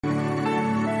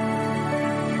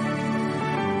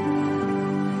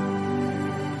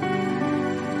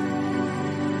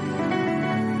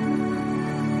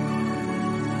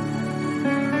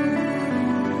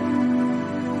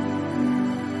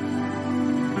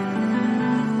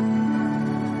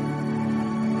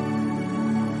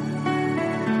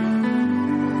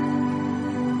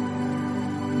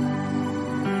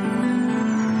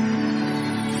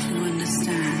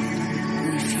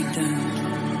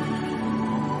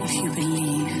if you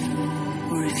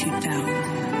believe or if you doubt,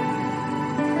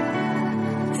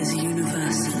 there's a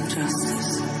universal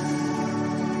justice,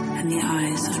 and the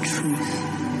eyes of truth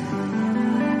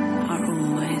are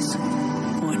always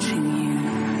watching you.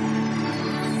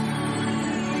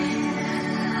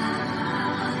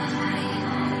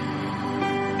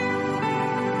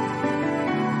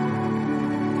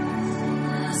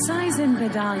 Seisen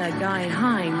Badala Gai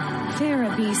Haim,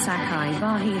 Thera B Sakai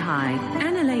Bahi Hai,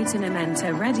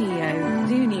 Analatanamenta Radio,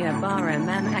 Lunia Bara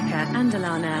Mem Eka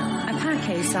Andalana,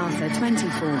 Apake Satha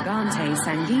 24 Gante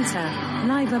Sangita,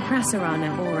 Liva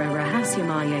Prasarana Ora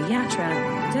Rahasyamaya Yatra,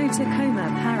 Dota Koma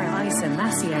Para Isa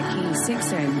Masya Ki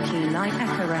Sixom Ki Light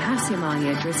Eka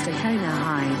Rahasyamaya Dristakona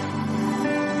Hai.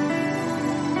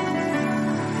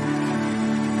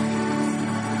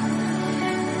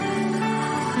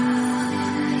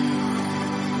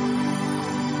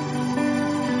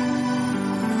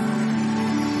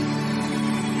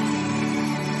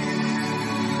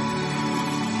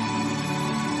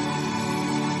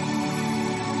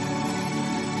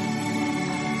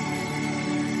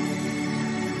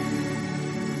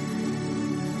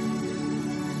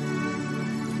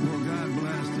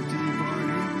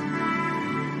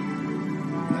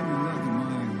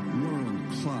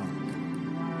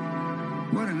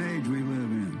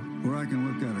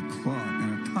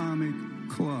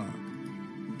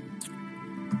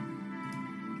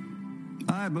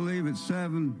 I believe it's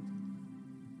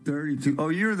 7:32. Oh,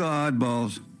 you're the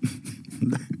oddballs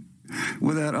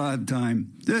with that odd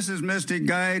time. This is Mystic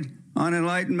Guide on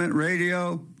Enlightenment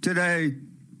Radio. Today,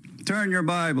 turn your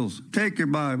Bibles, take your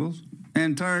Bibles,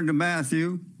 and turn to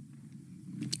Matthew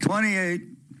 28,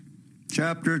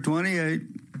 chapter 28.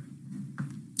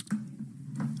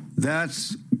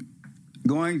 That's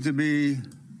going to be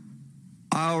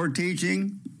our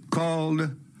teaching called,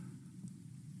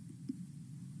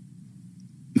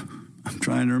 I'm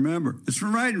trying to remember. It's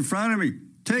right in front of me.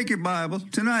 Take your Bibles.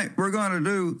 Tonight, we're going to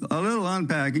do a little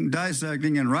unpacking,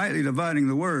 dissecting, and rightly dividing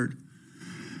the word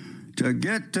to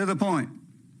get to the point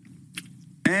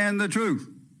and the truth.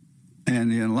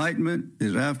 And the enlightenment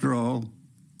is, after all,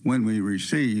 when we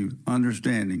receive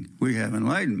understanding, we have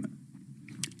enlightenment.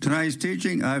 Tonight's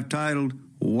teaching I've titled,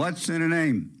 What's in a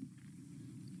Name?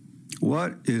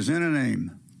 What is in a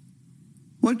name?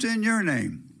 What's in your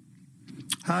name?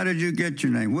 How did you get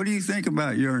your name? What do you think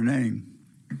about your name?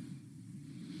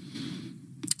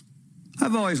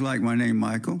 I've always liked my name,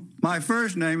 Michael. My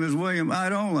first name is William. I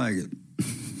don't like it.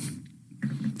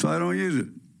 So I don't use it.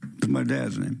 It's my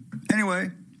dad's name.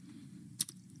 Anyway,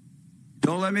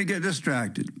 don't let me get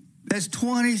distracted. It's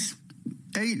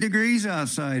 28 degrees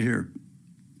outside here,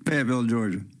 Fayetteville,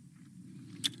 Georgia.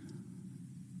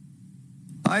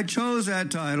 I chose that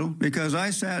title because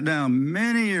I sat down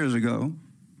many years ago,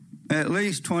 at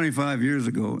least 25 years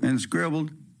ago, and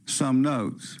scribbled some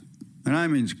notes. And I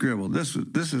mean scribbled. This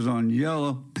is on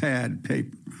yellow pad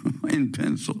paper in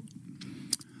pencil.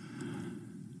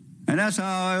 And that's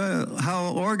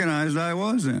how organized I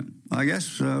was then. I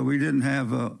guess we didn't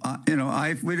have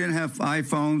we didn't have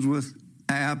iPhones with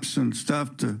apps and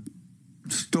stuff to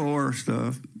store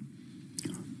stuff.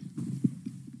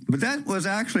 But that was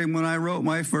actually when I wrote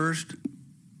my first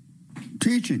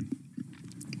teaching.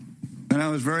 And I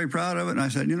was very proud of it. And I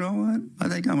said, you know what? I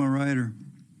think I'm a writer.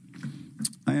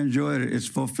 I enjoyed it. It's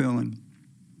fulfilling.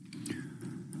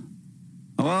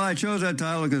 Well, I chose that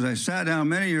title because I sat down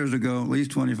many years ago, at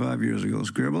least 25 years ago,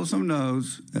 scribbled some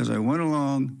notes as I went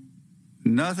along.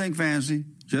 Nothing fancy,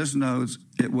 just notes.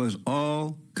 It was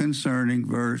all concerning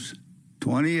verse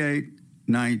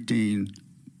 28:19,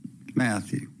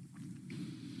 Matthew.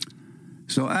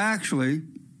 So actually,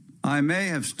 I may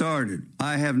have started,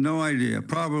 I have no idea,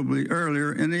 probably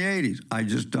earlier in the 80s. I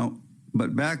just don't.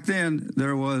 But back then,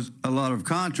 there was a lot of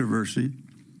controversy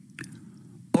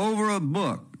over a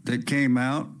book that came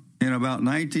out in about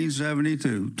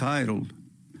 1972 titled,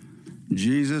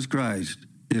 Jesus Christ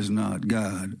is Not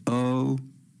God. Oh,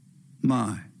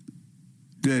 my.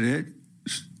 Did it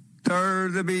stir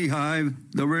the beehive,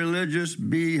 the religious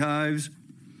beehives?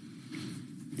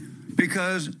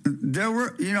 Because there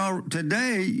were,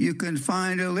 today you can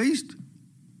find at least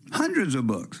hundreds of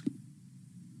books,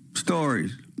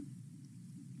 stories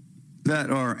that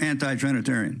are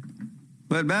anti-Trinitarian.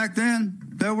 But back then,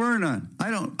 there were none. I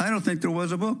don't think there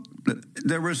was a book.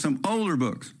 There were some older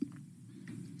books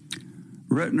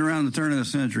written around the turn of the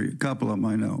century. A couple of them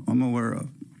I know, I'm aware of.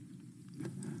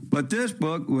 But this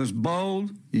book was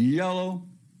bold, yellow,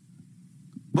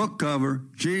 book cover,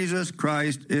 Jesus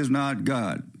Christ is Not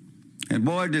God. And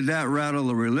boy, did that rattle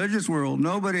the religious world.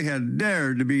 Nobody had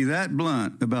dared to be that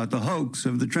blunt about the hoax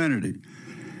of the Trinity.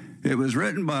 It was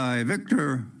written by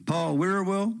Victor Paul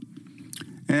Wierwille,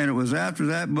 and it was after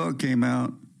that book came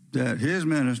out that his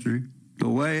ministry, The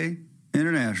Way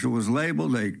International, was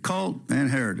labeled a cult and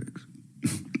heretics.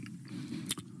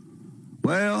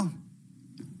 Well,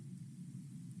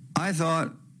 I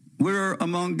thought we were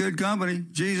among good company.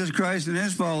 Jesus Christ and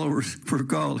his followers were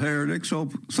called heretics, so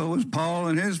was Paul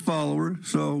and his followers.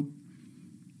 So,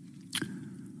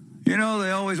 you know,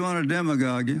 they always want to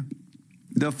demagogue you.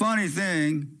 The funny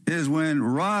thing is when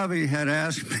Ravi had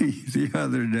asked me the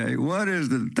other day, what is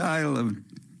the title of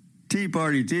Tea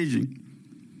Party teaching?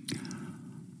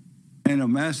 In a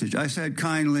message, I said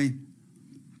kindly,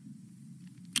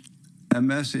 a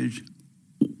message,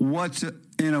 what's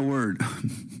in a word?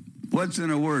 What's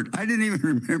in a word? I didn't even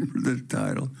remember the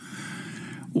title.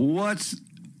 What's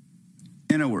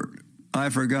in a word? I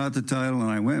forgot the title, and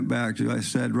I went back to, I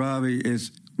said, Ravi,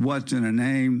 it's what's in a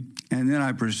name. And then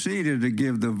I proceeded to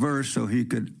give the verse so he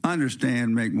could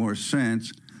understand, make more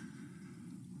sense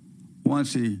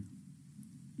once he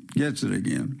gets it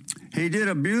again. He did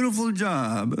a beautiful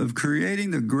job of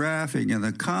creating the graphic and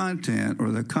the content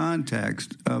or the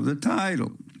context of the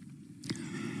title.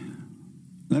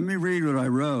 Let me read what I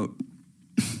wrote.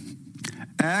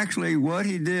 Actually, what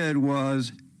he did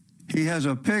was he has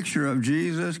a picture of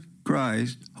Jesus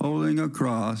Christ holding a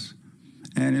cross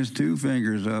and his two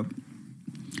fingers up.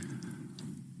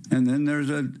 And then there's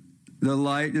the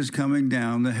light is coming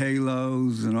down, the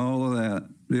halos and all of that,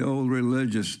 the old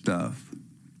religious stuff.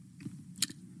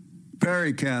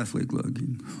 Very Catholic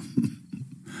looking.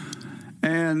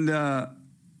 And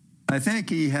I think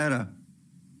he had a,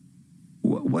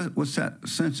 what's that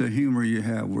sense of humor you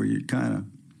have where you kind of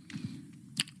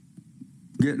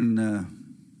getting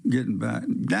back,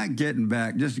 not getting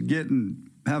back, just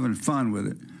having fun with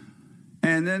it.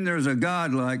 And then there's a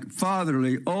godlike,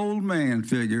 fatherly, old man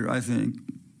figure, I think.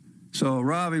 So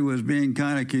Ravi was being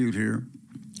kind of cute here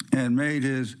and made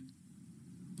his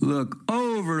look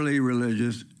overly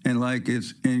religious and like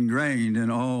it's ingrained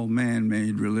in all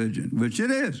man-made religion, which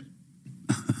it is.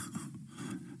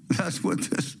 That's what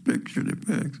this picture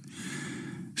depicts.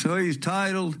 So he's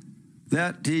titled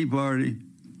that Tea Party,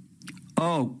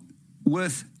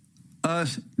 with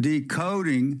us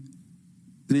decoding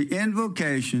the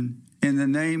invocation in the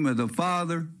name of the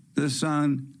Father, the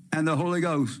Son, and the Holy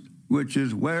Ghost, which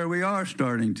is where we are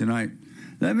starting tonight.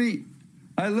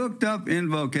 I looked up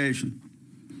invocation.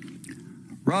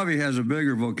 Ravi has a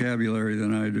bigger vocabulary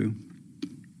than I do.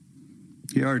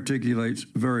 He articulates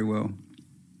very well.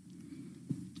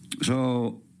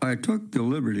 So I took the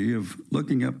liberty of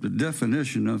looking up the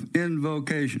definition of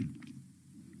invocation.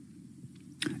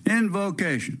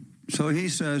 Invocation. So he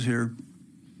says here,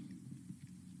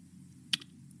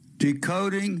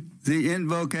 decoding the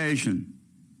invocation.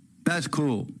 That's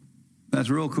cool. That's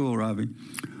real cool, Ravi.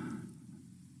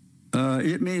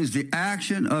 It means the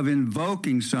action of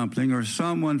invoking something or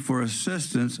someone for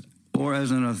assistance or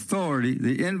as an authority,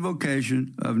 the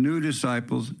invocation of new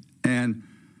disciples and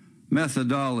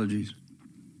methodologies.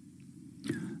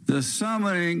 The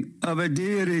summoning of a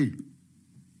deity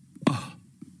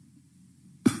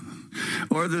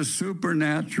or the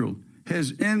supernatural,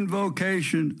 his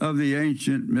invocation of the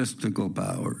ancient mystical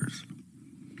powers.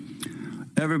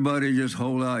 Everybody just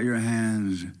hold out your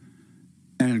hands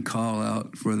and call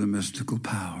out for the mystical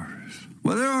powers.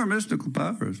 Well, there are mystical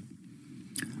powers.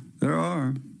 There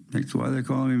are. That's why they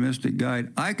call me Mystic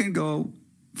Guide. I can go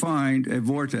find a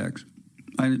vortex.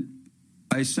 I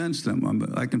sense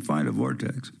them. I can find a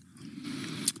vortex.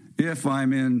 If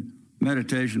I'm in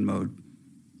meditation mode,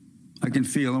 I can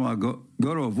feel them. I'll go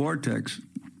to a vortex,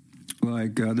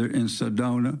 like they're in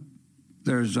Sedona.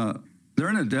 They're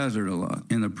in the desert a lot,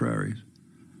 in the prairies.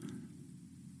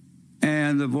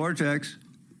 And the vortex,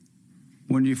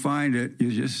 when you find it, you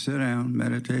just sit down,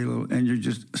 meditate a little, and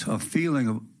a feeling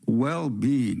of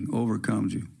well-being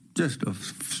overcomes you. Just a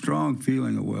strong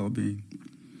feeling of well-being.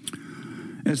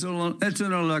 It's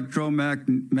an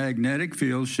electromagnetic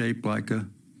field shaped like a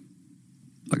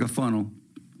funnel.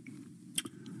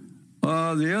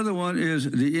 The other one is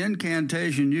the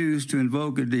incantation used to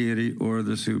invoke a deity or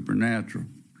the supernatural.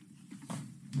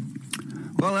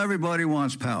 Well, everybody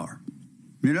wants power.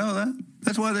 You know that?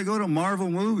 That's why they go to Marvel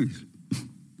movies.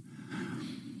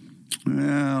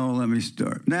 Now, let me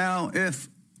start. Now, if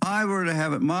I were to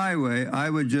have it my way, I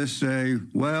would just say,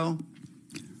 well,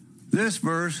 this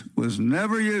verse was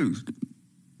never used.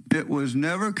 It was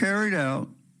never carried out.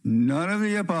 None of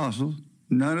the apostles,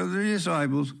 none of the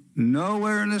disciples,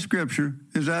 nowhere in the scripture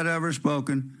is that ever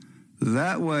spoken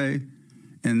that way,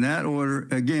 in that order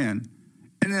again.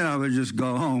 And then I would just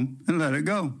go home and let it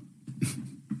go.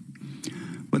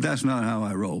 But that's not how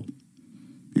I roll.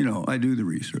 I do the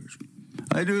research.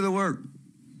 I do the work.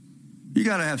 You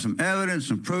got to have some evidence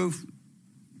and proof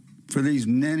for these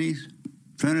ninnies,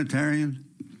 Trinitarians.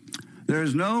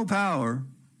 There's no power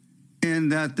in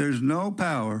that. There's no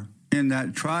power in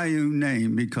that triune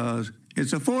name because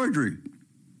it's a forgery.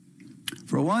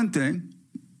 For one thing,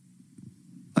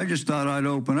 I just thought I'd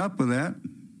open up with that.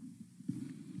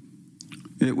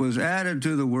 It was added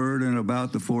to the word in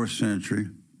about the 4th century.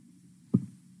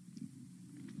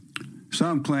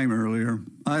 Some claim earlier.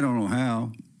 I don't know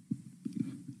how.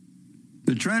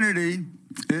 The Trinity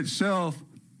itself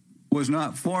was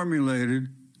not formulated,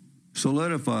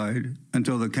 solidified,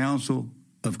 until the Council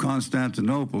of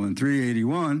Constantinople in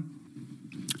 381,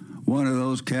 one of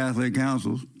those Catholic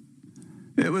councils.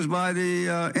 It was by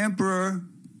the emperor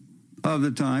of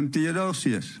the time,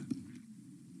 Theodosius.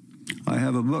 I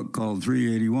have a book called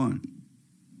 381.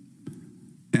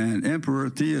 And Emperor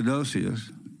Theodosius,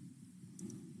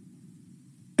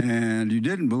 and you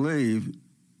didn't believe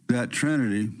that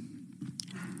Trinity,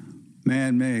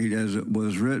 man-made as it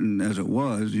was written, as it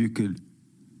was, you could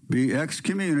be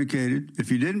excommunicated if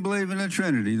you didn't believe in the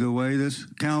Trinity the way this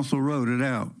council wrote it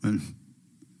out.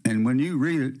 And when you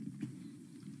read it,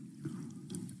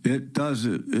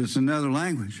 it's another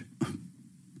language.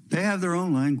 They have their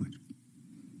own language.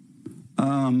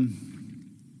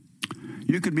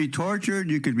 You could be tortured,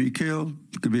 you could be killed,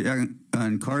 you could be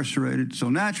incarcerated. So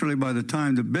naturally, by the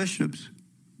time the bishops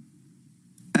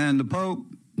and the Pope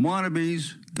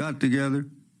wannabes got together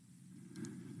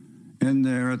in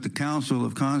there at the Council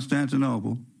of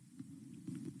Constantinople,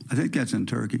 I think that's in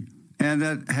Turkey, and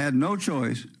that had no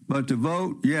choice but to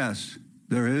vote, yes,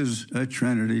 there is a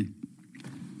Trinity.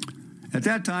 At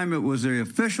that time, it was the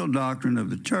official doctrine of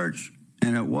the church,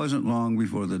 and it wasn't long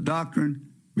before the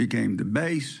doctrine became the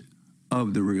base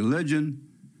of the religion,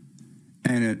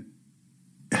 and it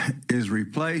is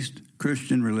replaced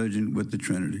Christian religion with the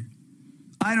Trinity.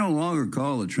 I no longer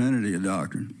call the Trinity a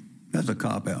doctrine. That's a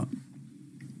cop-out.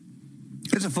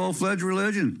 It's a full-fledged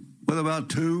religion with about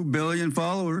 2 billion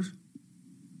followers.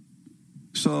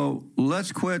 So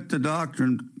let's quit the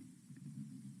doctrine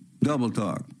double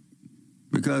talk,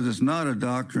 because it's not a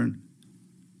doctrine.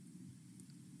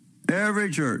 Every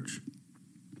church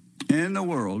in the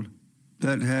world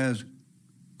that has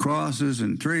crosses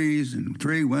and trees and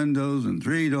 3 windows and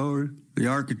 3 doors, the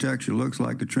architecture looks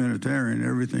like a Trinitarian,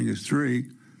 everything is 3.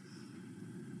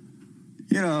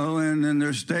 And then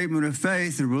their statement of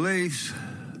faith, their beliefs,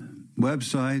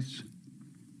 websites,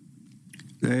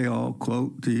 they all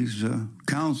quote these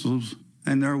councils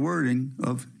and their wording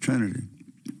of Trinity.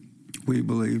 We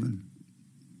believe in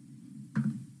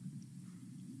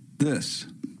this.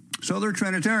 So they're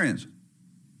Trinitarians.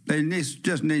 They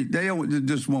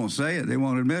just won't say it. They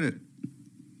won't admit it.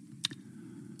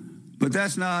 But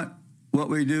that's not what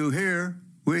we do here.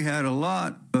 We had a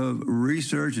lot of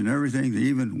research and everything,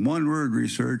 even one-word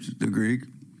research, the Greek.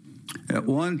 At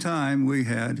one time, we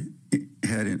had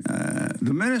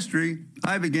the ministry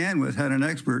I began with had an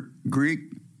expert Greek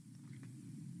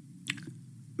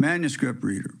manuscript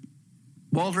reader,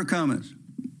 Walter Cummins.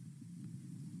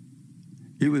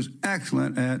 He was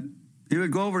excellent he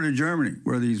would go over to Germany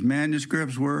where these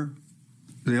manuscripts were,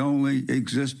 the only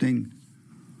existing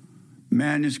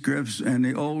manuscripts, and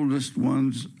the oldest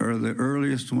ones or the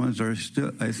earliest ones are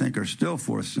still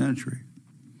 4th century.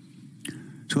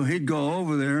 So he'd go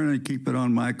over there and they'd keep it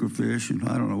on microfiche, and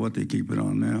I don't know what they keep it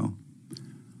on now.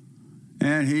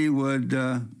 And he would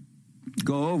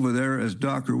go over there as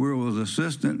Dr. Whirl's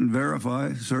assistant and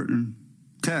verify certain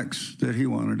texts that he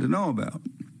wanted to know about.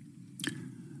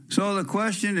 So the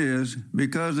question is,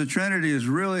 because the Trinity is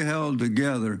really held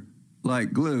together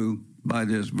like glue by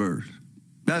this verse.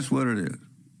 That's what it is.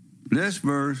 This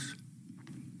verse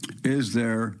is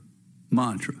their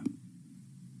mantra.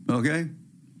 Okay?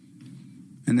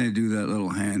 And they do that little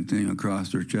hand thing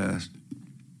across their chest.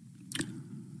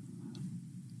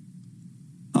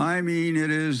 It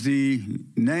is the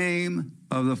name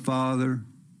of the Father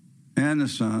and the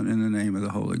Son in the name of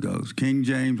the Holy Ghost. King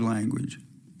James language.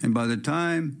 And by the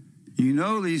time you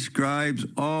know these scribes,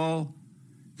 all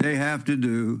they have to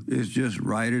do is just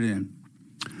write it in.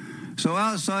 So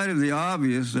outside of the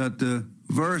obvious that the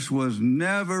verse was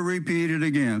never repeated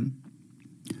again,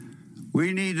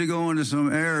 we need to go into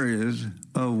some areas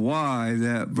of why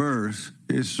that verse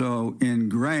is so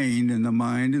ingrained in the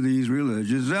mind of these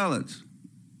religious zealots.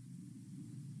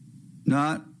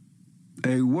 Not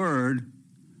a word.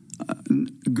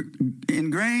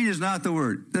 Ingrained is not the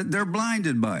word. They're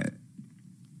blinded by it.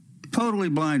 Totally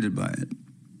blinded by it.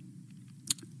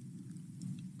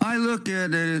 I look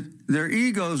at it, their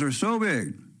egos are so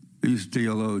big, these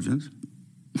theologians,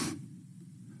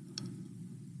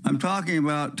 I'm talking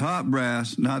about top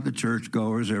brass, not the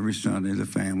churchgoers every Sunday, the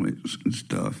families and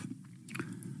stuff.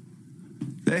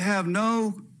 They have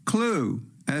no clue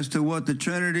as to what the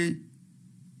Trinity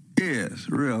is,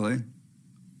 really.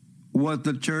 What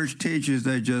the church teaches,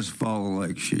 they just follow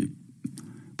like sheep.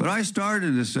 But I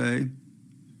started to say,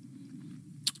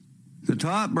 the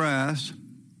top brass,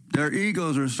 their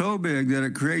egos are so big that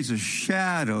it creates a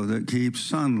shadow that keeps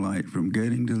sunlight from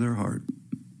getting to their heart.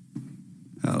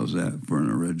 How's that for an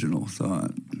original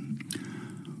thought?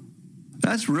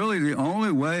 That's really the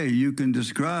only way you can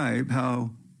describe how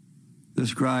the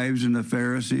scribes and the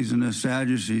Pharisees and the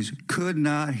Sadducees could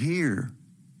not hear.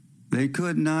 They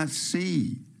could not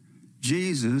see.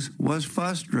 Jesus was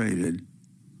frustrated.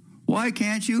 Why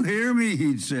can't you hear me,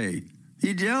 he'd say.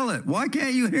 He'd yell it. Why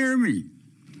can't you hear me?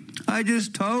 I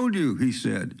just told you, he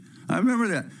said. I remember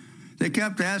that. They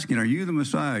kept asking, are you the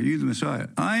Messiah? Are you the Messiah?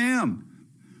 I am.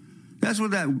 That's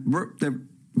what the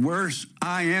verse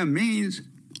I am means.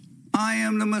 I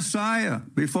am the Messiah.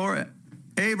 Before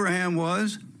Abraham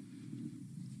was,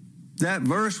 that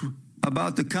verse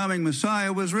about the coming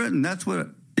Messiah was written. That's what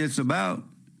it's about.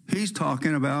 He's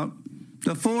talking about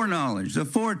the foreknowledge, the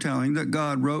foretelling that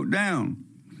God wrote down.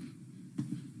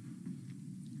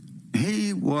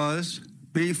 He was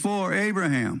before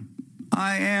Abraham.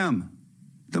 I am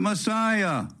the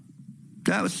Messiah.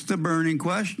 That was the burning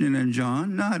question in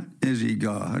John, not is he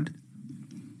God?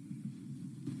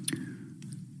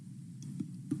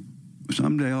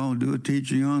 Someday I'll do a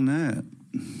teaching on that.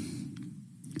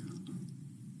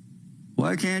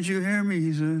 Why can't you hear me,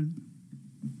 he said.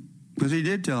 Because he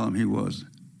did tell him he was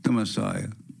the Messiah.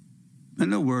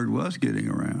 And the word was getting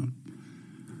around.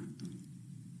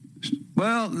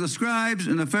 Well, the scribes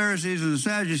and the Pharisees and the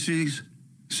Sadducees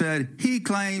said, he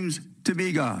claims to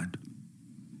be God.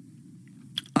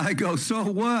 I go, so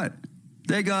what?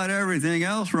 They got everything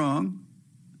else wrong.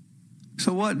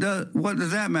 So what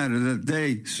does that matter that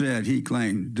they said he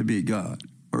claimed to be God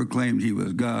or claimed he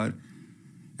was God?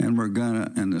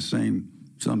 And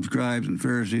some scribes and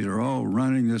Pharisees are all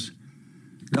running this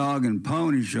dog and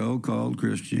pony show called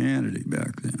Christianity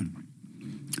back then.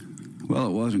 Well,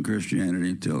 it wasn't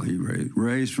Christianity until he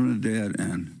raised from the dead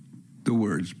and the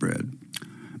word spread.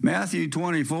 Matthew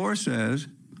 24 says,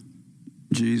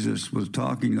 Jesus was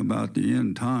talking about the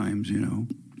end times, you know.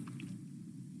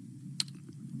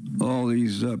 All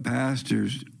these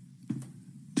pastors,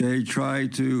 they try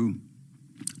to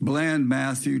blend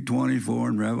Matthew 24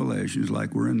 and Revelations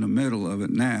like we're in the middle of it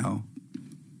now.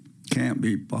 Can't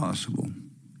be possible.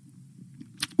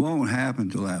 Won't happen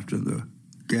till after the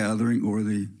gathering or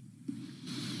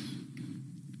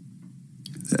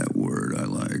that word I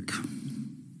like.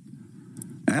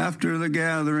 After the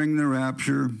gathering, the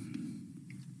rapture.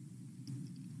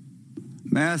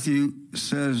 Matthew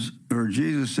says, or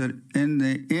Jesus said, in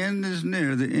the end is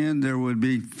near, the end there would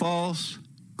be false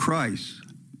Christ.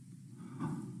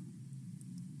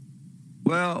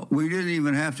 Well, we didn't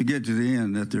even have to get to the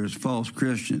end that there's false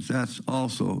Christians. That's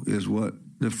also is what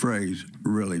the phrase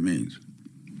really means.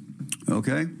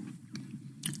 Okay?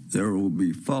 There will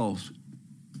be false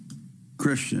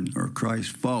Christian or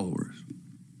Christ followers.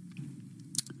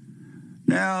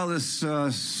 Now, let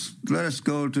us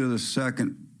go to the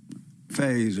second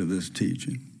phase of this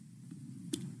teaching.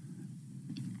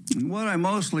 And what I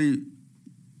mostly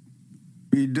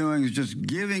be doing is just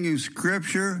giving you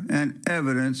scripture and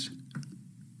evidence.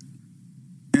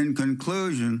 In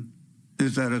conclusion,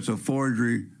 is that it's a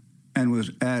forgery and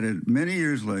was added many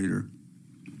years later.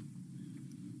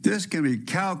 This can be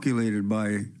calculated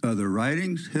by other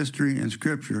writings, history, and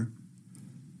scripture.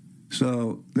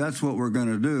 So that's what we're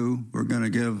going to do. We're going to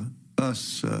give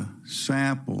us a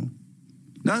sample.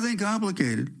 Nothing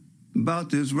complicated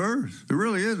about this verse. It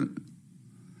really isn't.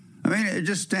 I mean, it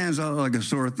just stands out like a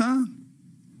sore thumb.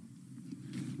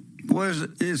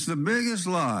 It's the biggest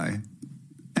lie,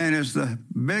 and it's the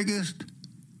biggest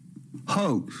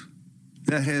hoax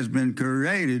that has been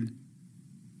created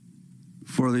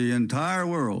for the entire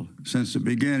world since the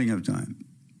beginning of time.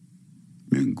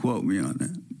 You can quote me on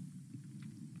that.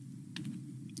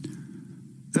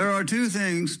 There are two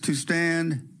things to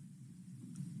stand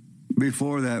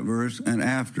before that verse and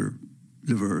after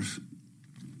the verse.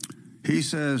 He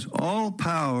says, all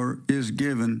power is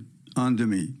given unto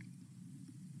me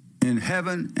in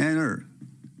heaven and earth.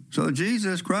 So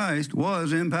Jesus Christ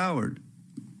was empowered.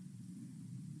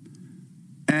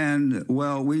 And,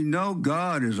 well, we know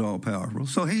God is all-powerful,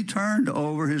 so he turned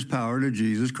over his power to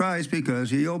Jesus Christ because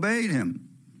he obeyed him.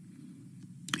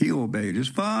 He obeyed his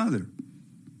Father.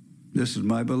 This is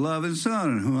my beloved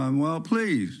Son, in whom I'm well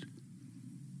pleased.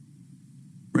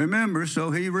 Remember,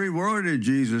 so he rewarded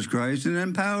Jesus Christ and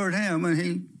empowered him, and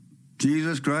he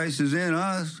Jesus Christ is in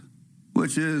us,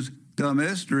 which is the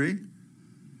mystery,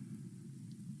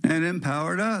 and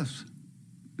empowered us.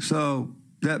 So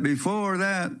that before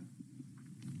that,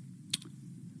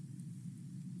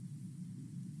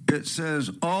 it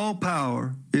says all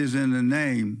power is in the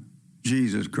name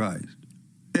Jesus Christ.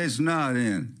 It's not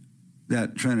in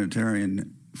that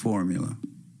Trinitarian formula.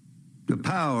 The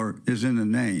power is in the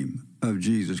name of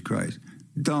Jesus Christ.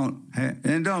 Don't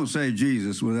say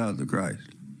Jesus without the Christ.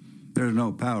 There's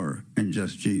no power in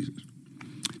just Jesus.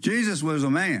 Jesus was a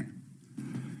man.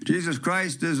 Jesus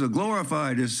Christ is a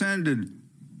glorified, ascended,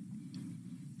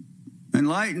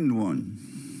 enlightened one.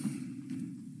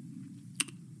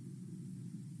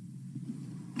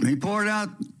 He poured out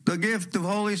the gift of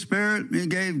Holy Spirit. He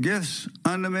gave gifts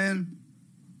unto men,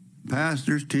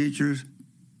 pastors, teachers,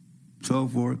 so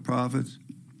forth, prophets.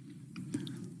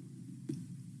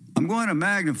 I'm going to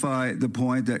magnify the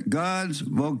point that God's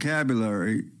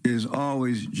vocabulary is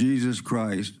always Jesus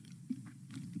Christ.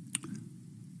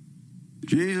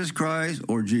 Jesus Christ,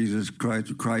 or Jesus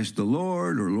Christ, Christ the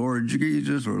Lord, or Lord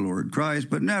Jesus, or Lord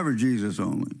Christ, but never Jesus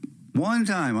only. One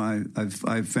time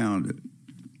I've found it,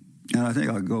 and I think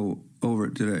I'll go over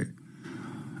it today.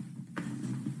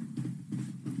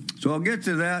 So I'll get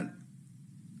to that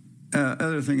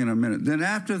other thing in a minute. Then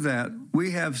after that,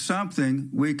 we have something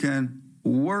we can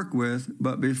work with,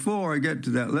 but before I get to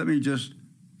that, let me just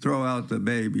throw out the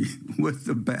baby with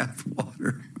the bath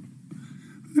water.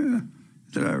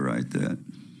 Did I write that?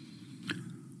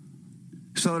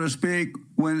 So to speak,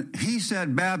 when he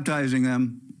said baptizing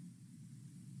them,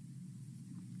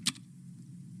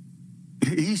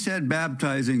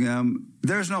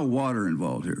 there's no water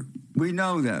involved here. We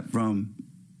know that from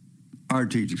our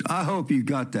teachings. I hope you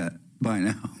got that by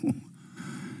now.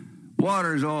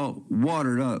 Water is all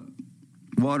watered up,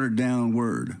 watered down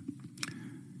word.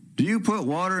 Do you put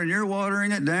water and you're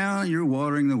watering it down? You're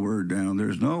watering the word down.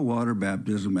 There's no water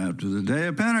baptism after the day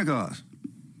of Pentecost.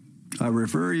 I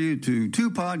refer you to 2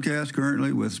 podcasts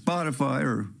currently with Spotify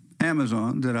or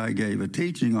Amazon that I gave a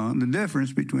teaching on the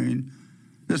difference between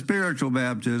the spiritual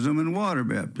baptism and water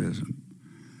baptism.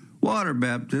 Water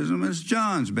baptism is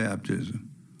John's baptism.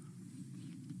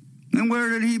 And where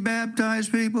did he baptize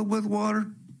people with water?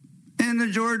 In the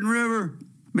Jordan River.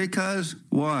 Because,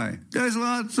 why? There's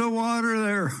lots of water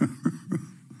there.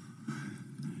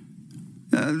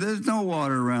 There's no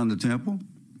water around the temple.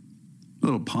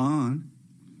 Little pond.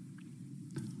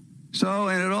 So,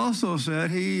 and it also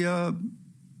said he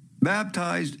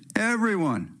baptized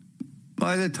everyone.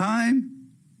 By the time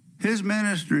his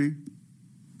ministry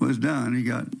was done, he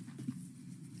got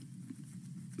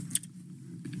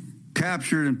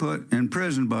captured and put in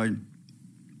prison by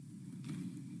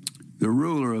the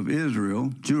ruler of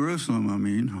Israel, Jerusalem, I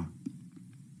mean.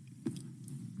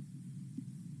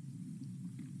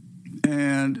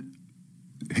 And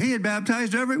he had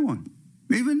baptized everyone,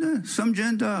 even some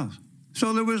Gentiles.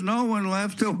 So there was no one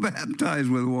left to baptize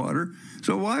with water.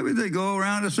 So why would they go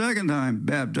around a second time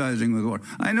baptizing with water?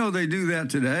 I know they do that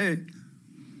today.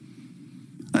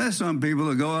 There's some people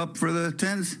that go up for the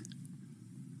 10th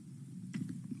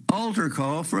altar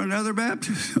call for another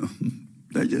baptism.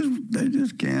 They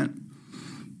just can't.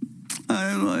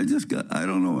 I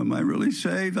don't know, am I really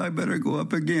saved? I better go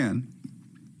up again.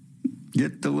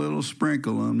 Get the little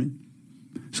sprinkle on me.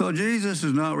 So Jesus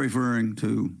is not referring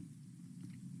to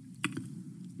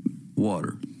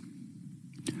water.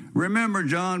 Remember,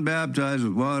 John baptized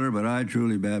with water, but I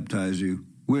truly baptize you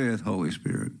with Holy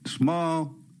Spirit.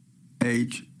 Small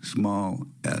h, small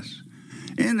s.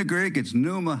 In the Greek, it's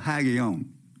pneuma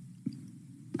hagion.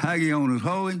 Hagion is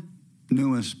holy,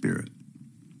 pneuma is spirit.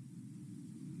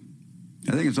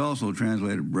 I think it's also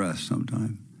translated breath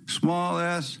sometime. Small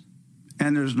s,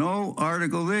 and there's no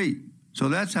article the. So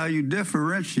that's how you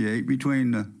differentiate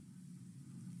between the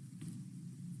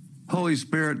Holy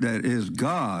Spirit that is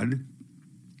God,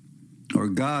 or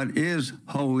God is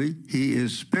holy, he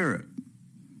is spirit.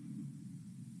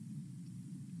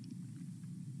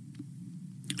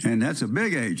 And that's a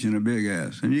big H and a big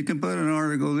S. And you can put an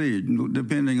article the,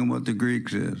 depending on what the Greek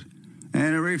says.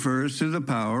 And it refers to the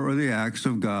power or the acts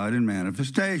of God in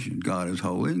manifestation. God is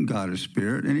holy and God is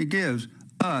spirit, and he gives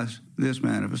us this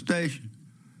manifestation.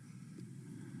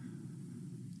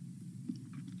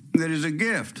 That is a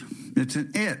gift. It's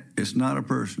an it. It's not a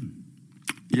person.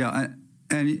 Yeah,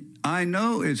 and I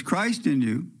know it's Christ in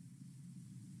you.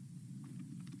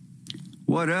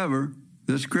 Whatever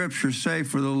the scriptures say,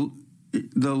 for the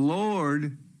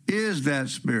Lord is that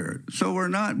spirit. So we're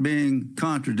not being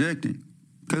contradicting,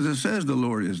 because it says the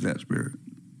Lord is that spirit.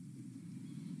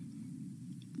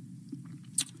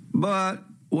 But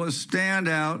was stand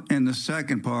out in the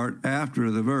second part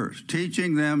after the verse,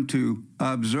 teaching them to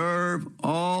observe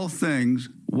all things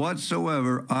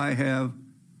whatsoever I have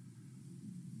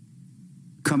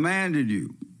commanded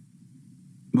you.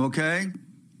 Okay?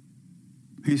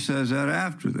 He says that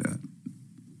after that.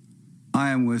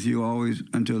 I am with you always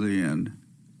until the end.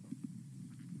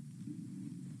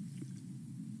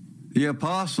 The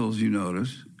apostles, you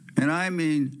notice, and I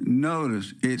mean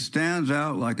notice, it stands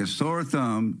out like a sore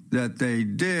thumb that they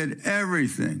did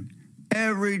everything,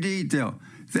 every detail.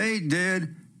 They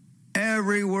did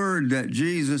every word that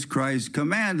Jesus Christ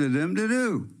commanded them to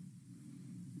do.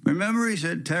 Remember, he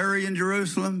said, tarry in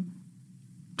Jerusalem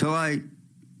till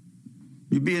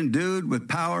you be endued with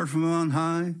power from on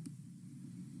high.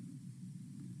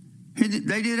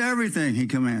 They did everything he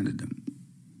commanded them.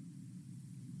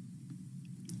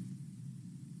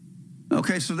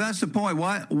 Okay, so that's the point.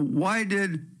 Why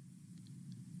did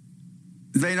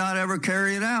they not ever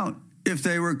carry it out if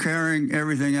they were carrying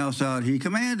everything else out he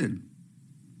commanded?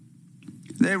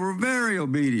 They were very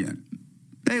obedient.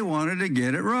 They wanted to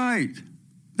get it right.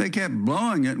 They kept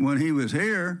blowing it when he was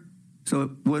here, so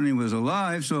when he was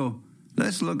alive. So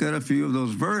let's look at a few of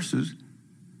those verses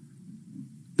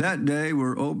that they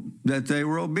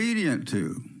were obedient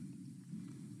to,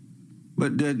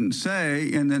 but didn't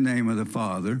say in the name of the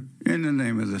Father, in the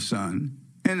name of the Son,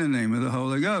 in the name of the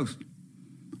Holy Ghost.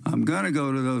 I'm going to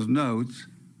go to those notes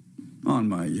on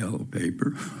my yellow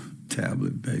paper,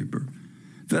 tablet paper,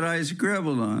 that I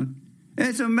scribbled on.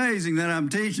 It's amazing that I'm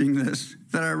teaching this,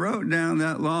 that I wrote down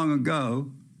that long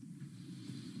ago.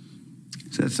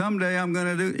 Said someday I'm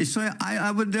going to do. So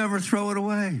I would never throw it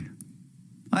away.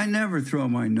 I never throw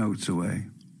my notes away.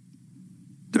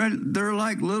 They're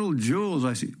like little jewels.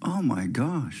 I see. Oh my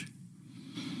gosh!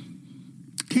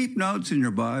 Keep notes in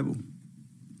your Bible.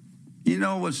 You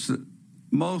know what's the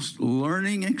most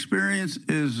learning experience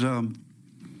is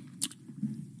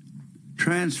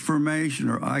transformation,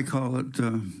 or I call it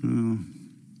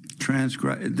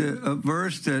transcribe. A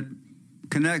verse that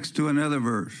connects to another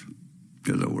verse.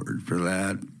 There's a word for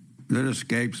that. That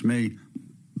escapes me.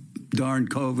 Darn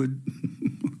COVID.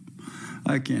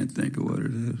 I can't think of what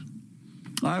it is.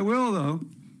 I will, though.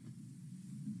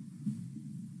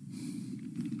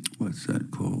 What's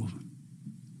that called?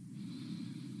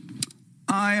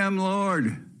 I am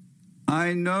Lord.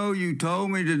 I know you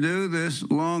told me to do this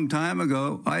a long time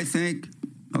ago. I think,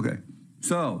 okay,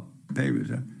 so, papers.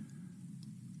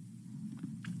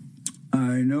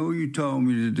 I know you told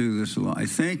me to do this a long. I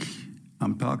think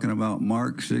I'm talking about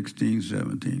Mark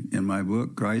 16:17 in my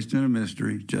book, Christ in a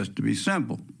Mystery, just to be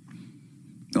simple.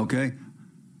 Okay?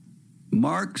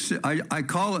 I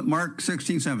call it Mark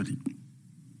 16:17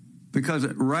 because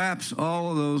it wraps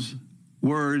all of those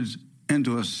words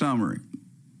into a summary.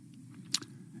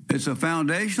 It's a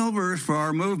foundational verse for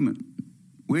our movement.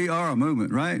 We are a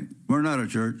movement, right? We're not a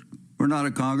church. We're not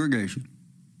a congregation.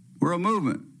 We're a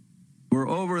movement. We're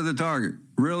over the target,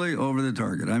 really over the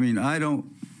target. I mean,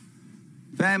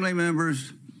 family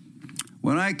members,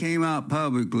 when I came out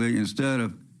publicly, instead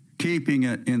of keeping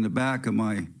it in the back of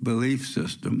my belief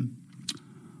system,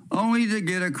 only to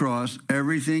get across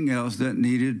everything else that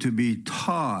needed to be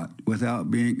taught without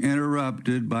being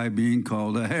interrupted by being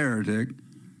called a heretic,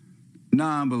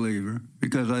 non-believer,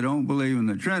 because I don't believe in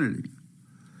the Trinity.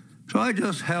 So I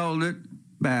just held it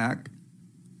back,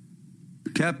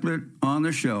 kept it on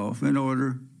the shelf in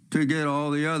order to get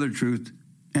all the other truth.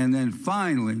 And then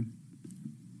finally,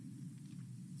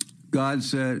 God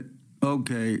said,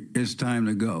 okay, it's time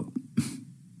to go.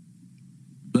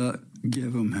 But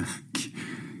give them hell.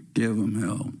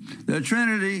 The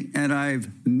Trinity, and I've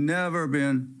never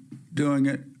been doing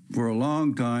it for a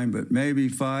long time, but maybe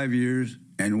 5 years.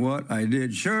 And what I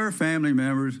did, sure, family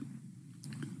members,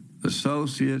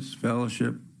 associates,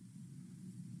 fellowship,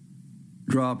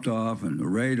 dropped off on the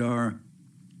radar.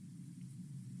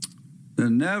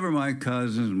 Then never my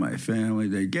cousins, my family,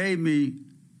 they gave me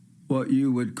what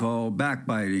you would call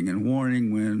backbiting and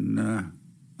warning when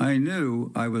I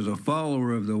knew I was a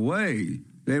follower of the way.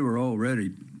 They were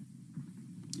already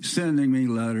sending me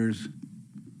letters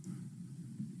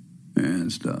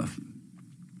and stuff.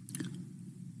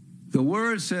 The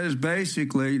word says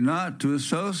basically not to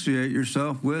associate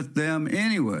yourself with them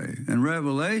anyway. And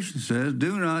Revelation says,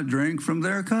 do not drink from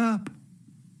their cup.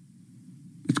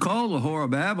 It's called the whore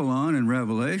of Babylon in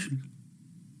Revelation.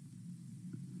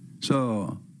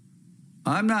 So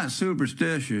I'm not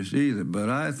superstitious either, but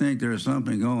I think there's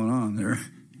something going on there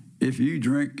if you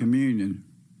drink communion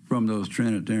from those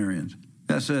Trinitarians.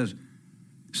 That says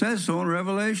so in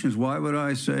Revelations. Why would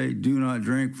I say do not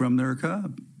drink from their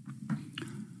cup?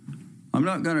 I'm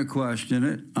not going to question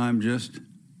it. I'm just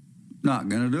Not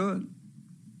going to do it.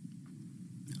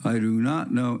 I do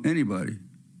not know anybody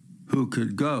who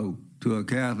could go to a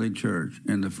Catholic church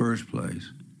in the first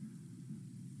place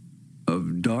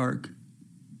of darken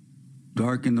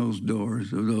those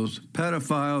doors of those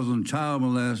pedophiles and child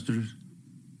molesters.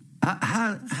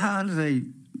 How do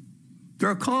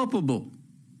they're culpable.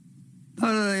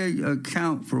 How do they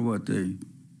account for what they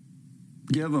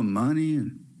give them money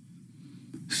and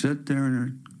sit there in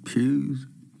their pews?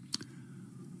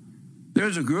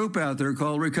 There's a group out there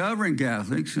called Recovering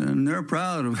Catholics, and they're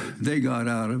proud of they got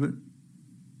out of it,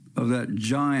 of that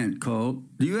giant cult.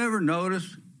 Do you ever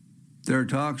notice their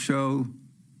talk show?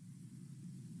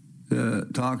 The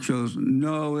talk shows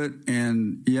know it,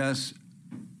 and yes,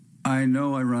 I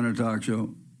know I run a talk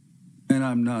show, and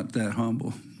I'm not that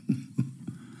humble.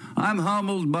 I'm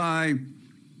humbled by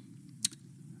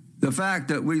the fact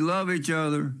that we love each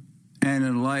other and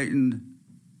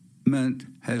enlightenment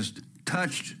has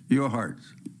touched your hearts.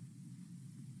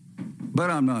 But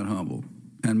I'm not humble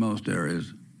in most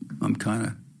areas. I'm kind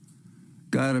of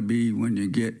got to be, when you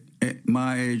get at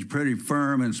my age, pretty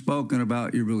firm and spoken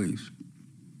about your beliefs.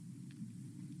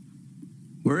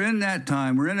 We're in that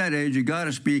time, we're in that age, you got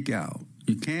to speak out.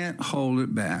 You can't hold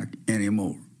it back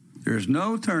anymore. There's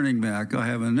no turning back. I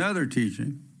have another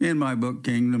teaching in my book,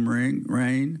 Kingdom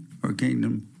Reign, or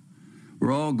Kingdom.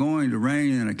 We're all going to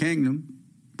reign in a kingdom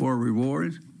for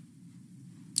rewards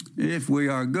if we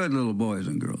are good little boys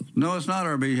and girls. No, it's not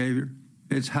our behavior.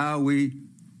 It's how we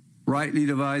rightly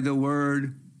divide the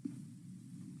word.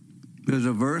 There's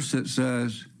a verse that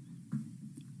says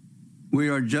we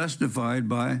are justified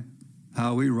by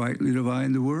how we rightly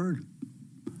divide the word.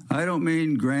 I don't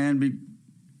mean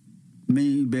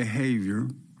mean behavior.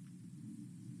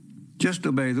 Just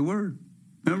obey the word.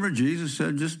 Remember, Jesus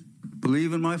said, just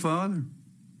believe in my Father.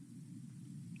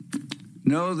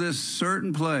 Know this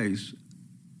certain place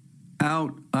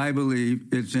out, I believe,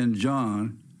 it's in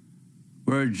John,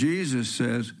 where Jesus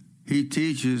says he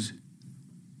teaches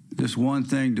this one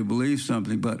thing to believe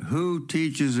something, but who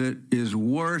teaches it is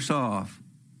worse off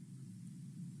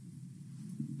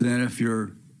than if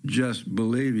you're just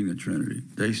believing the Trinity.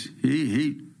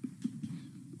 He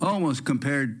almost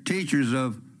compared teachers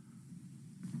of,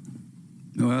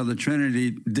 well, the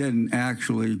Trinity didn't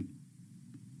actually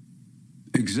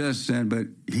exist then, but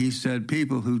he said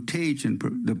people who teach in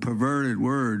the perverted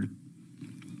word,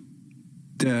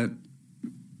 that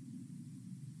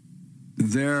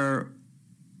they're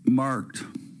marked.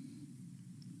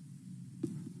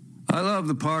 I love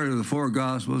the part of the four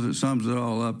Gospels that sums it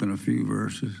all up in a few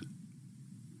verses.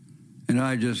 And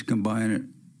I just combine it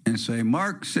and say,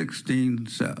 Mark 16,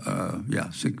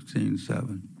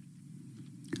 16:7.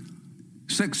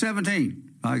 6:17,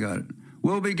 I got it.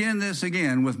 We'll begin this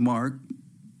again with Mark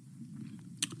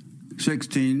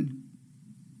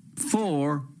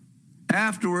 16:4.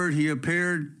 Afterward, he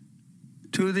appeared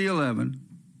to the 11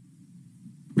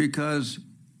 because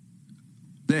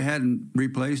they hadn't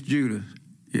replaced Judas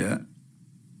yet.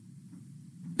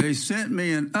 They sent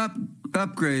me and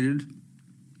upgraded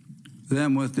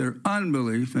them with their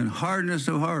unbelief and hardness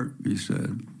of heart, he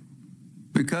said,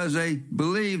 because they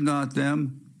believed not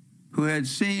them who had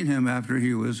seen him after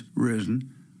he was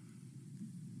risen.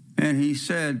 And he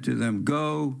said to them,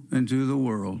 go into the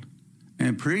world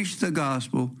and preach the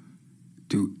gospel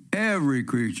to every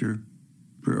creature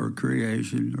or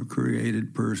creation or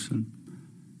created person.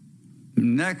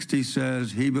 Next, he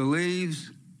says, he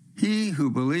who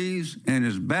believes and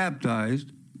is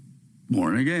baptized,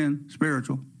 born again,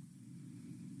 spiritual,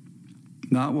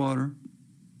 not water.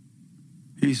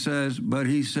 He says,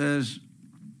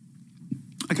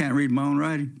 I can't read my own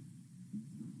writing.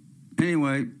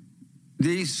 Anyway,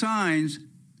 these signs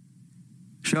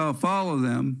shall follow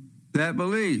them that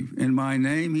believe. In my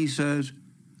name, he says,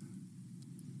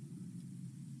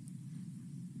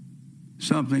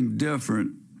 something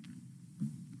different.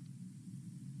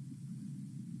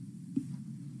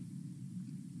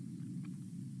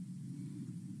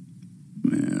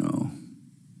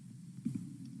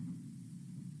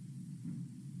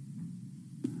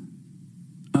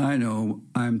 I know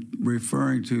I'm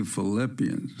referring to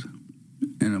Philippians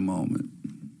in a moment.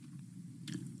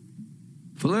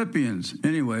 Philippians,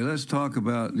 anyway, let's talk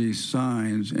about these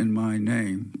signs in my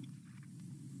name.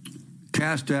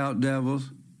 Cast out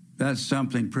devils, that's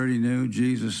something pretty new.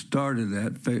 Jesus started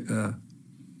that.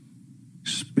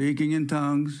 Speaking in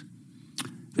tongues.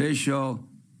 They shall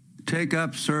take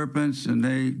up serpents, and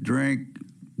they drink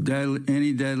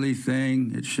any deadly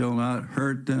thing. It shall not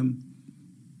hurt them.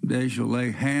 They shall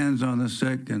lay hands on the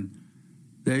sick, and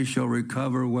they shall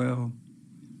recover well.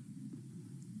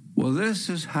 Well, this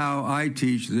is how I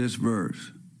teach this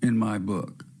verse in my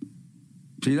book.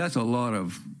 See, that's a lot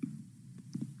of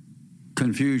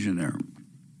confusion there.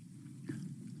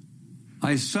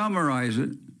 I summarize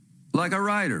it like a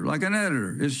writer, like an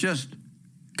editor. It's just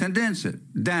condense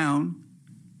it down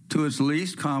to its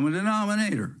least common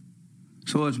denominator.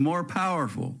 So it's more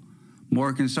powerful,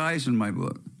 more concise in my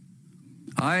book.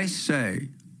 I say,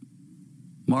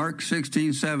 Mark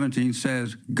 16:17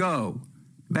 says, "Go,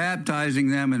 baptizing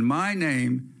them in my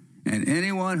name, and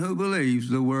anyone who believes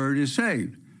the word is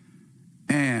saved."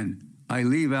 And I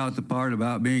leave out the part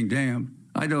about being damned.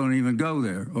 I don't even go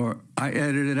there, or I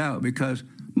edit it out because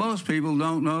most people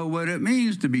don't know what it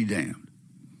means to be damned.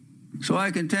 So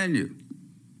I continue.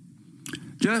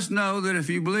 Just know that if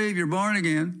you believe you're born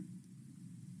again,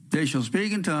 they shall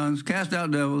speak in tongues, cast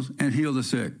out devils, and heal the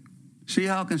sick. See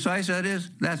how concise that is?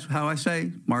 That's how I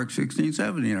say Mark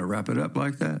 16:17. I wrap it up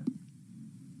like that.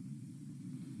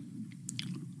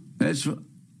 It's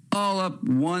all up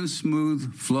one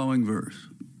smooth flowing verse.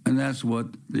 And that's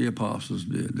what the apostles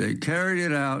did. They carried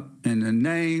it out in the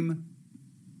name.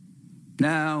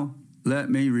 Now, let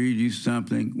me read you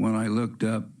something when I looked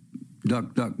up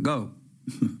DuckDuckGo.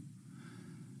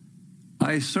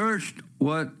 I searched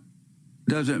what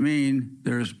does it mean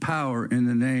there's power in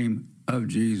the name of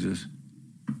Jesus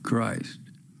Christ.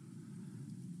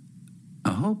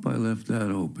 I hope I left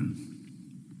that open.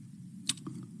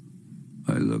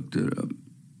 I looked it up.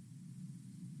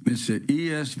 It's the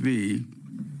ESV.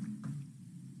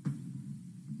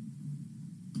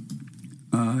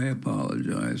 I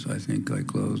apologize. I think I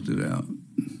closed it out.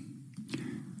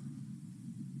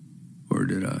 Or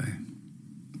did I?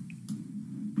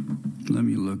 Let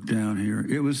me look down here.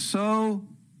 It was so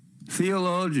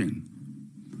theologian.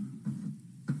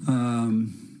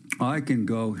 I can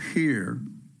go here.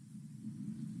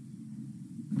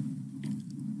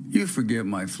 You forgive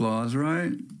my flaws,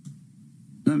 right?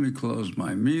 Let me close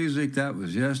my music. That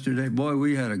was yesterday. Boy,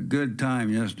 we had a good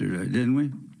time yesterday, didn't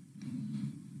we?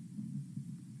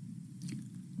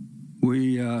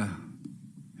 We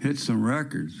hit some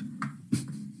records.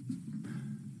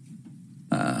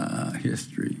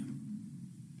 History.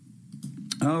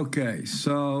 Okay,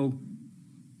 so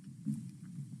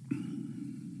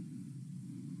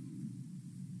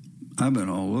I've been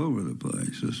all over the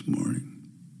place this morning.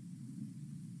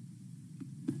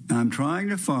 I'm trying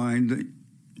to find the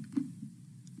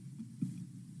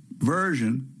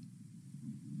version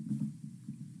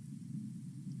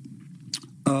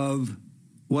of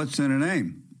what's in a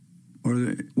name, or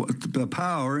the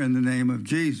power in the name of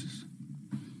Jesus.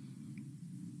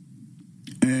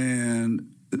 And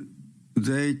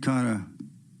they kind of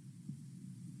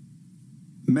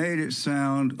made it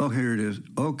sound, oh, here it is.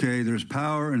 Okay, there's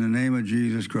power in the name of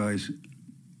Jesus Christ.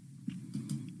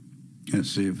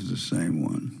 Let's see if it's the same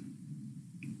one.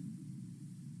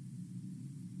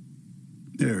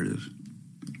 There it is.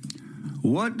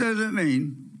 What does it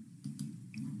mean?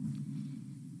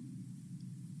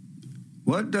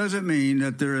 What does it mean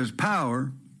that there is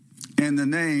power in the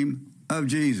name of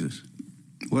Jesus?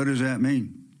 What does that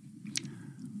mean?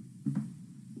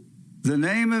 The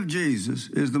name of Jesus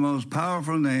is the most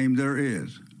powerful name there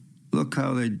is. Look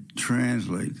how they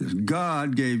translate this.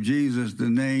 God gave Jesus the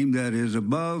name that is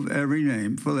above every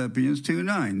name, Philippians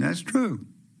 2:9. That's true.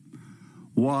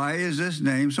 Why is this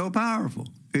name so powerful?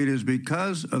 It is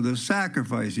because of the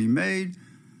sacrifice he made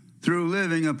through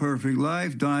living a perfect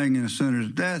life, dying in a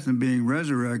sinner's death, and being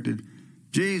resurrected.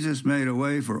 Jesus made a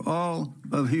way for all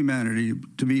of humanity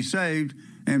to be saved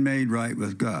and made right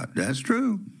with God. That's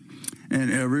true. And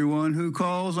everyone who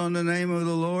calls on the name of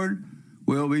the Lord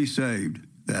will be saved.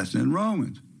 That's in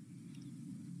Romans.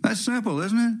 That's simple,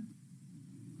 isn't it?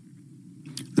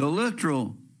 The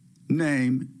literal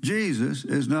name, Jesus,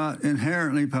 is not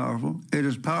inherently powerful. It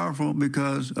is powerful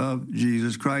because of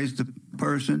Jesus Christ, the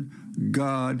person,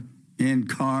 God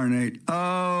incarnate.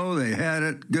 Oh, they had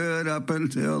it good up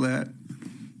until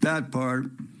that part.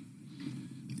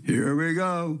 Here we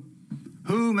go.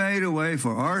 Who made a way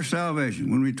for our salvation?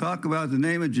 When we talk about the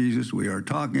name of Jesus, we are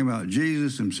talking about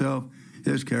Jesus himself,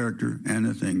 his character, and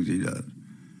the things he does.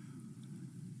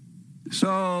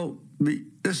 So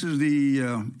this is the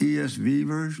ESV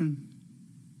version.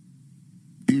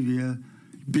 EVS.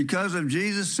 Because of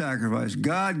Jesus' sacrifice,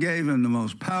 God gave him the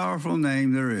most powerful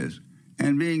name there is.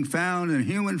 And being found in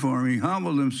human form, he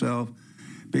humbled himself,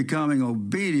 becoming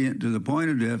obedient to the point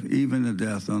of death, even the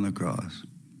death on the cross.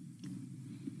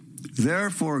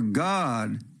 Therefore,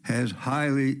 God has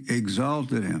highly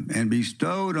exalted him and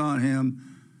bestowed on him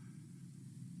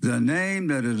the name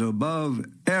that is above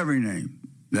every name.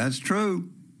 That's true.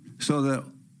 So that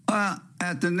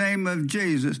at the name of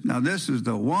Jesus, now this is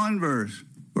the one verse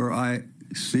where I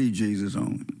see Jesus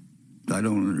only. I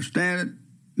don't understand it.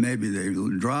 Maybe they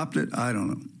dropped it. I don't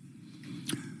know.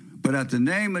 But at the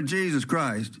name of Jesus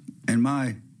Christ, in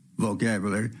my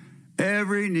vocabulary,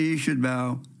 every knee should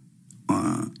bow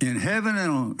in heaven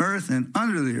and on earth and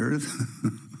under the earth.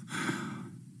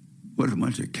 What a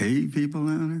bunch of cave people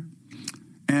down there.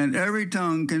 And every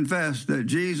tongue confess that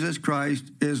Jesus Christ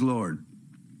is Lord.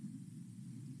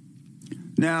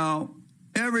 Now,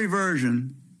 every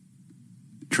version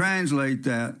translate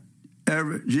that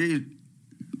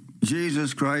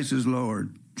Jesus Christ is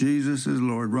Lord. Jesus is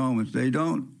Lord. Romans. They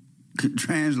don't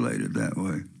translate it that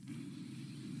way.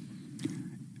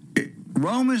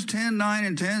 Romans 10, 9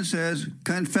 and 10 says,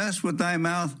 confess with thy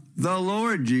mouth the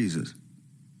Lord Jesus.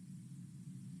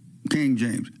 King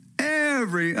James.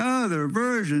 Every other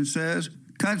version says,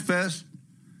 confess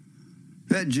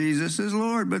that Jesus is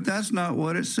Lord, but that's not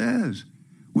what it says.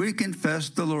 We confess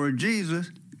the Lord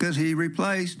Jesus because he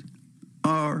replaced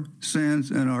our sins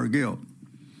and our guilt.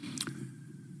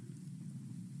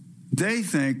 They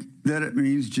think that it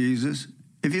means Jesus.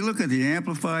 If you look at the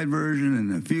Amplified Version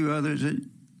and a few others,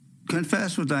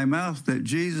 confess with thy mouth that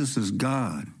Jesus is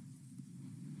God.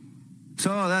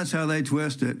 So that's how they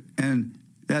twist it, and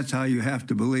that's how you have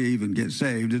to believe and get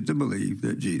saved, is to believe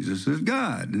that Jesus is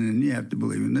God. And then you have to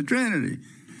believe in the Trinity.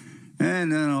 And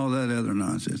then all that other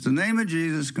nonsense. The name of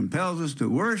Jesus compels us to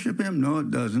worship him. No, it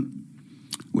doesn't.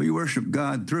 We worship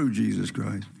God through Jesus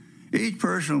Christ. Each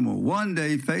person will one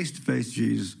day face-to-face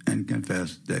Jesus and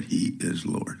confess that he is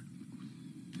Lord.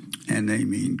 And they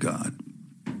mean God.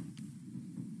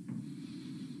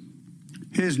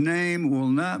 His name will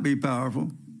not be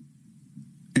powerful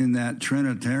in that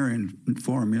Trinitarian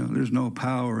formula. There's no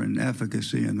power and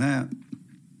efficacy in that.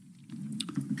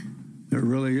 There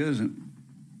really isn't.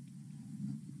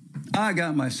 I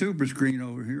got my super screen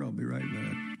over here. I'll be right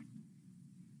back.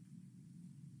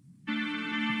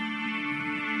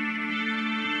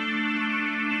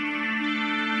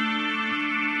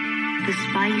 The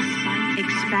spice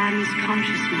expands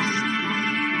consciousness.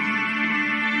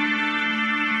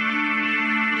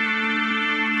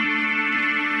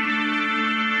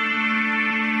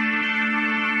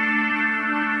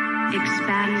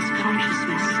 Expands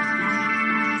consciousness.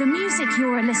 The music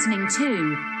you're listening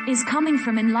to is coming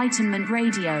from Enlightenment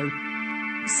Radio.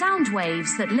 Sound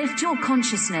waves that lift your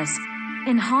consciousness,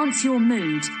 enhance your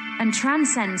mood, and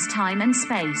transcends time and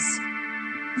space.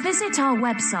 Visit our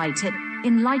website at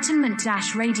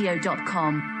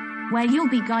enlightenment-radio.com, where you'll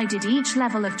be guided each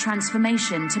level of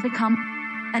transformation to become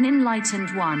an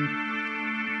enlightened one.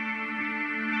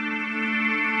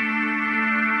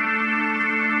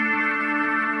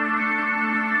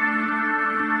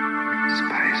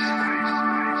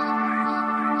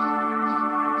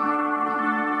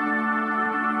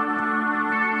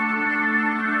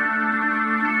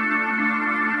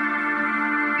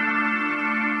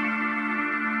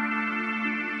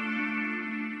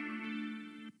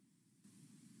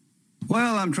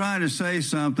 Well, I'm trying to say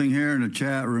something here in the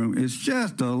chat room. It's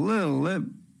just a little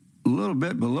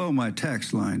bit below my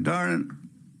text line. Darn it.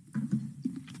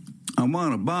 I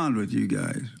want to bond with you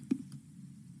guys.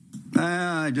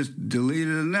 I just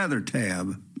deleted another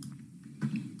tab.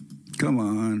 Come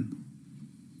on.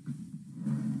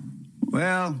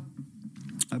 Well,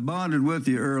 I bonded with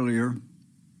you earlier.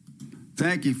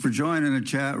 Thank you for joining the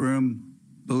chat room,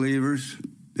 believers. If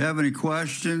you have any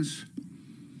questions,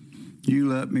 you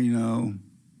let me know.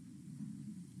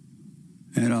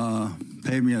 And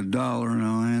pay me $1 and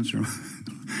I'll answer them.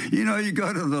 You know, you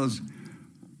go to those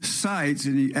sites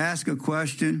and you ask a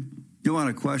question. You want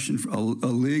a question, a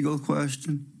legal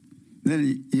question.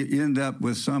 Then you end up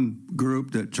with some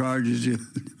group that charges you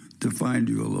to find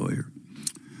you a lawyer.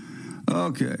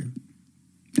 Okay.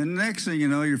 And the next thing you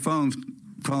know, your phone's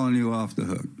calling you off the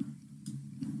hook.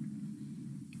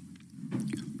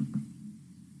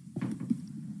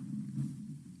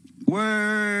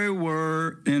 Where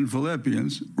we're in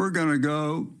Philippians, we're going to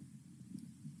go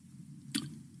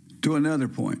to another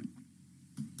point.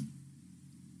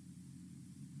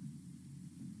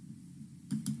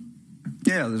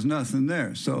 Yeah, there's nothing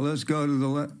there. So let's go to the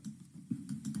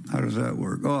How does that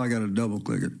work? Oh, I got to double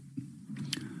click it.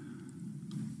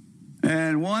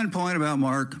 And one point about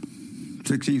Mark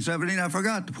 16:17, I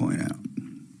forgot to point out.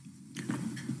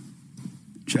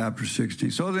 Chapter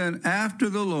 16. So then, after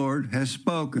the Lord has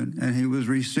spoken, and he was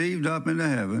received up into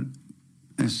heaven,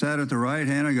 and sat at the right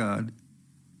hand of God,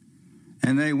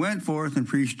 and they went forth and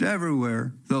preached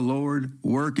everywhere, the Lord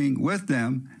working with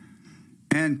them,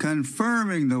 and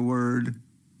confirming the word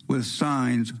with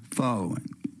signs following.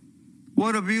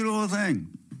 What a beautiful thing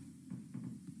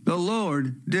the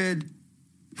Lord did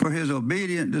for his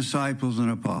obedient disciples and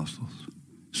apostles.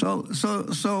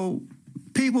 So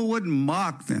people wouldn't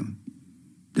mock them,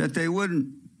 that they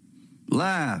wouldn't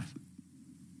laugh.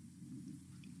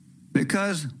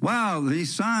 Because, wow,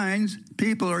 these signs,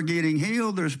 people are getting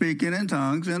healed, they're speaking in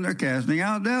tongues, and they're casting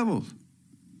out devils.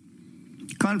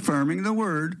 Confirming the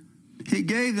word, he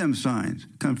gave them signs,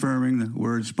 confirming the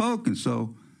word spoken.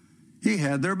 So he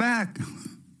had their back,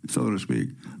 so to speak.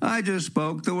 I just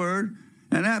spoke the word,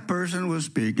 and that person was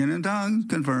speaking in tongues,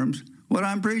 confirms what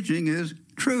I'm preaching is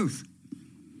truth.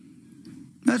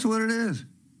 That's what it is.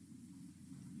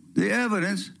 The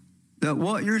evidence that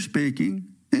what you're speaking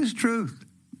is truth.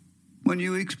 When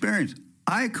you experience,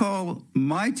 I call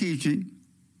my teaching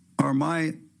or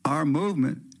our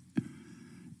movement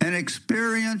an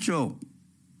experiential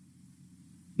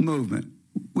movement.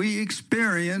 We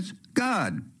experience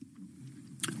God.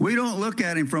 We don't look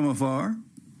at him from afar.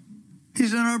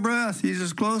 He's in our breath. He's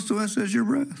as close to us as your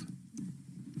breath.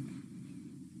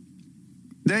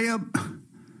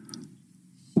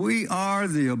 We are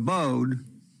the abode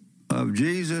of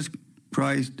Jesus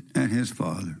Christ and his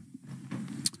Father.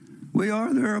 We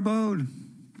are their abode.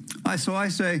 So I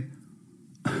say,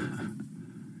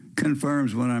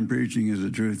 confirms what I'm preaching is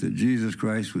the truth, that Jesus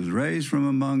Christ was raised from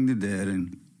among the dead,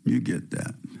 and you get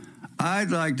that. I'd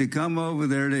like to come over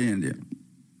there to India.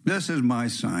 This is my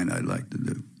sign I'd like to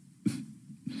do.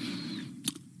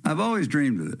 I've always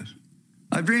dreamed of this.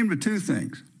 I've dreamed of two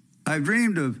things. I've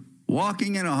dreamed of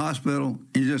walking in a hospital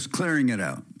and just clearing it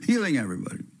out, healing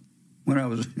everybody when I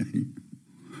was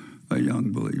a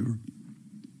young believer.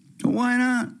 Why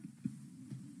not?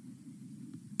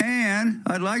 And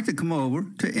I'd like to come over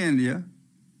to India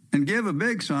and give a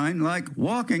big sign like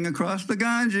walking across the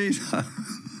Ganges.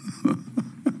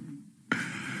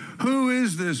 Who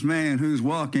is this man who's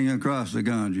walking across the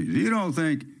Ganges? You don't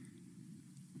think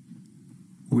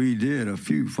we did a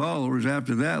few followers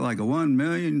after that, like a 1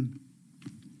 million?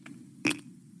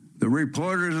 The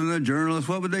reporters and the journalists,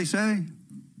 what would they say?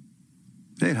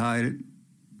 They'd hide it.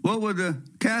 What would the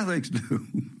Catholics do?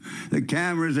 The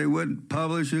cameras, they wouldn't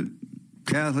publish it.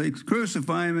 Catholics,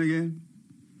 crucify him again.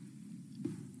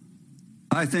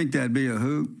 I think that'd be a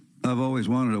hoot. I've always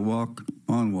wanted to walk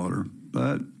on water.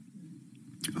 But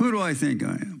who do I think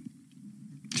I am?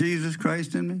 Jesus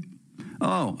Christ in me?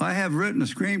 Oh, I have written a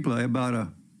screenplay about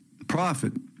a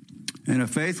prophet and a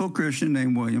faithful Christian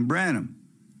named William Branham,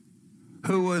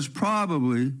 who was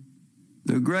probably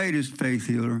the greatest faith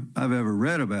healer I've ever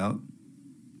read about.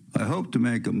 I hope to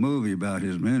make a movie about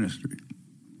his ministry.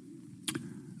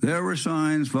 There were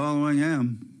signs following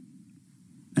him,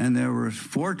 and there was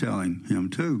foretelling him,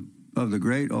 too, of the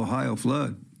great Ohio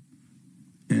flood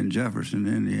in Jefferson,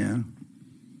 Indiana.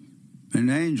 An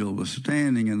angel was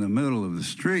standing in the middle of the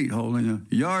street holding a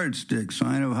yardstick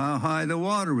sign of how high the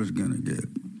water was going to get.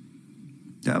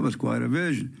 That was quite a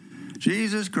vision.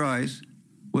 Jesus Christ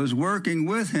was working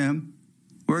with him.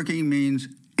 Working means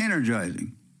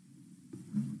energizing.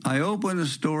 I open the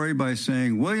story by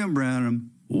saying William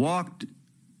Branham walked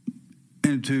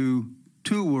into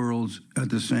two worlds at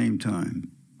the same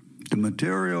time, the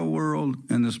material world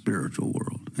and the spiritual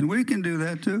world. And we can do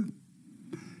that too,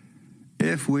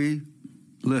 if we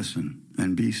listen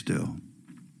and be still.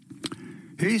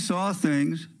 He saw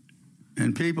things,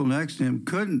 and people next to him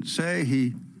couldn't say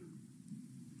he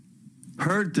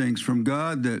heard things from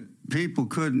God that people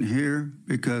couldn't hear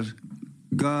because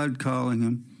God calling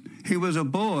him. He was a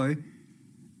boy,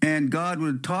 and God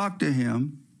would talk to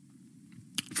him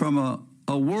from a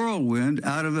whirlwind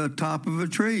out of the top of a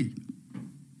tree.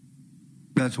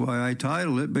 That's why I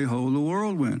titled it, Behold the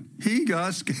Whirlwind. He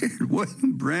got scared.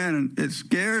 William Branham, it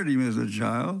scared him as a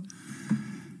child,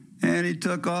 and he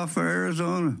took off for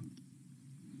Arizona.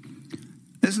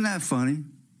 Isn't that funny?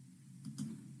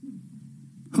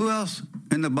 Who else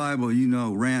in the Bible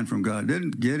ran from God?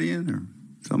 Didn't Gideon or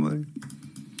somebody?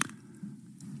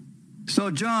 So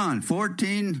John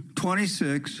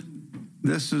 14:26,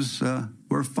 this is,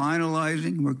 we're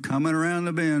finalizing. We're coming around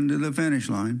the bend to the finish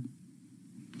line.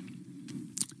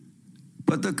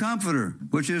 But the Comforter,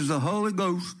 which is the Holy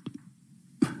Ghost,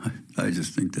 I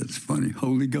just think that's funny,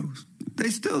 Holy Ghost. They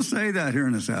still say that here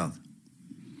in the South.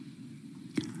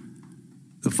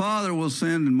 The Father will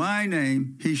send in my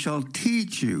name, he shall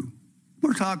teach you.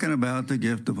 We're talking about the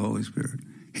gift of Holy Spirit.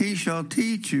 He shall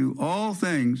teach you all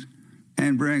things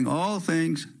and bring all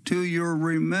things to your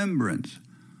remembrance,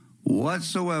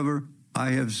 whatsoever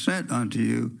I have sent unto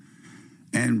you,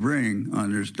 and bring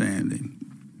understanding.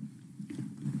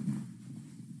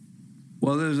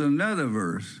 Well, there's another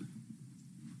verse,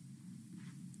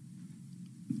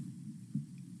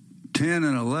 10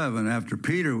 and 11, after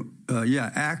Peter,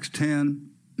 Acts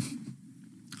 10,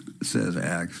 it says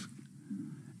Acts.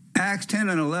 Acts 10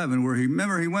 and 11, where he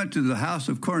went to the house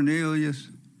of Cornelius,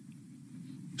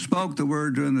 spoke the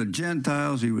word to the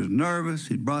Gentiles. He was nervous.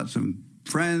 He brought some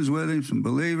friends with him, some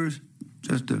believers,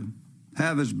 just to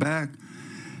have his back.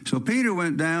 So Peter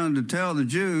went down to tell the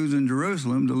Jews in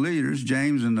Jerusalem, the leaders,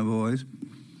 James and the boys,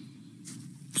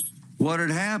 what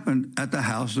had happened at the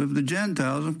house of the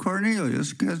Gentiles of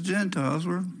Cornelius, because Gentiles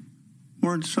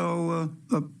weren't so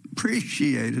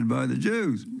appreciated by the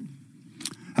Jews.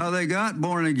 How they got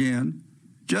born again,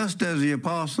 just as the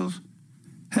apostles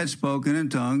had spoken in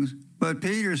tongues. But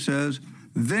Peter says,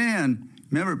 then,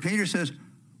 remember, Peter says,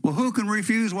 well, who can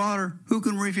refuse water? Who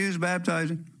can refuse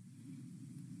baptizing?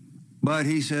 But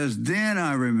he says, then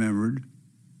I remembered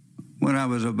when I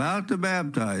was about to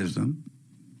baptize them,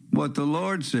 what the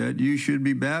Lord said, you should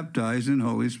be baptized in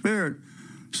Holy Spirit.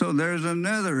 So there's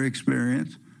another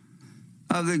experience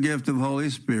of the gift of Holy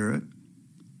Spirit,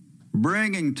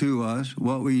 bringing to us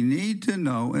what we need to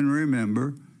know and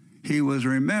remember. He was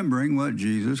remembering what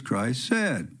Jesus Christ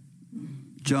said.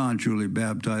 John truly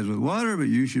baptized with water, but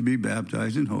you should be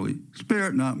baptized in Holy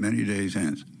Spirit not many days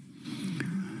hence.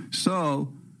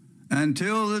 So,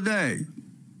 until the day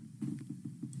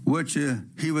which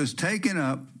he was taken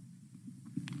up,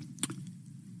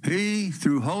 he,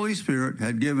 through Holy Spirit,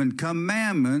 had given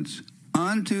commandments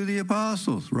unto the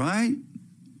apostles, right?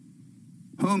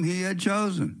 Whom he had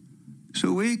chosen.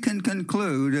 So we can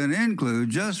conclude and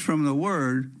include just from the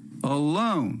word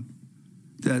alone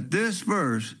that this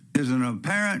verse is an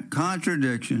apparent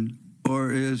contradiction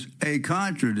or is a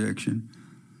contradiction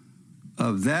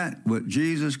of that what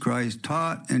Jesus Christ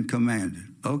taught and commanded.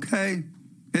 Okay?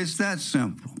 It's that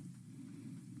simple.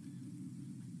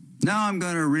 Now I'm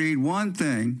going to read one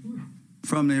thing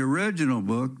from the original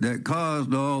book that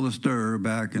caused all the stir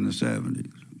back in the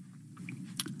 70s.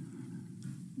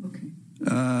 Okay.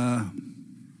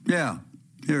 Yeah,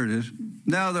 here it is.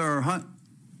 Now there are...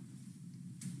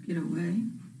 Get away.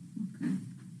 Okay.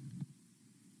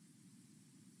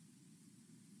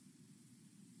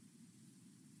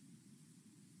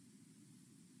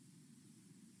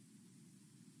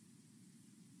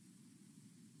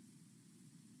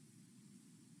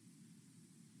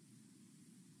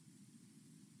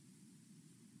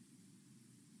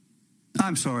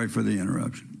 I'm sorry for the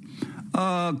interruption.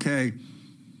 Okay.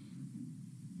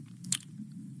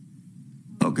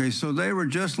 Okay, so they were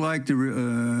just like the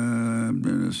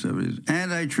 70s,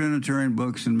 anti-Trinitarian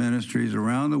books and ministries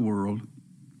around the world.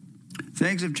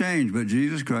 Things have changed, but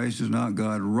Jesus Christ is not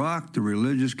God. Rocked the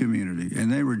religious community,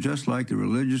 and they were just like the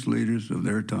religious leaders of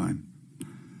their time,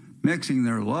 mixing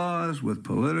their laws with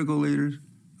political leaders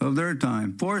of their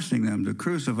time, forcing them to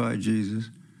crucify Jesus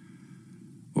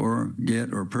or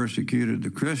persecuted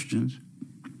the Christians.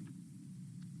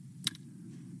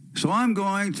 So I'm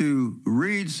going to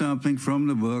read something from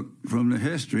the book, from the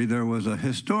history. There was a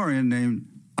historian named,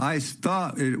 I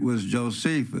thought it was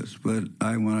Josephus, but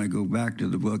when I go back to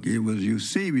the book, it was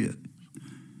Eusebius.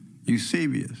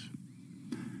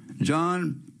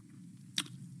 John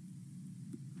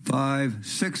 5,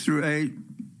 6 through 8.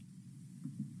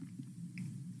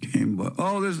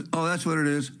 That's what it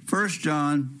is. 1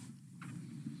 John.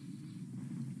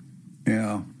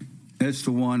 Yeah. It's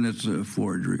the one that's a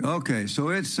forgery. Okay, so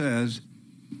it says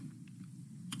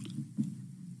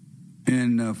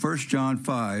in 1 John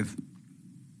 5,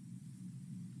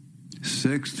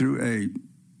 6 through 8,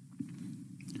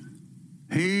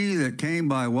 he that came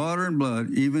by water and blood,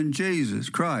 even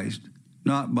Jesus Christ,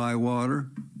 not by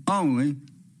water only,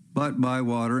 but by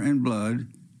water and blood,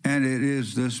 and it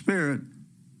is the Spirit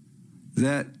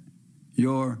that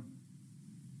your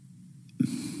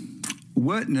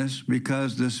witness,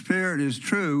 because the Spirit is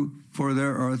true, for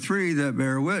there are three that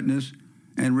bear witness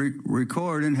and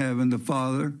record in heaven, the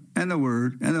Father and the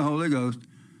Word and the Holy Ghost.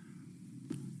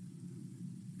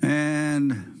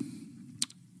 And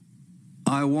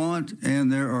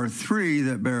there are three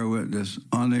that bear witness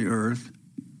on the earth,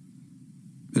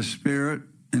 the Spirit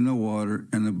and the water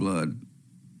and the blood.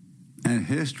 And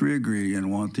history agree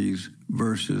and want these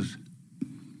verses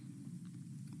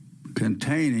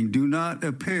containing do not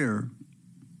appear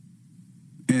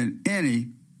in any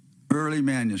early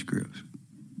manuscripts.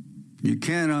 You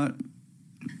cannot.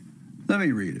 Let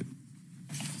me read it.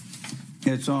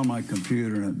 It's on my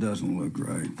computer and it doesn't look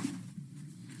right.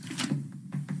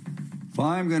 If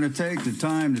I'm going to take the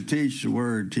time to teach the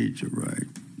word, teach it right.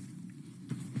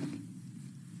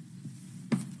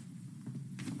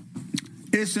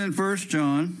 It's in 1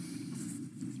 John.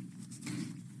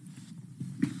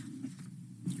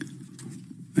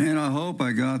 And I hope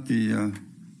I got the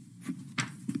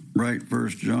right 1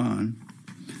 John.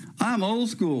 I'm old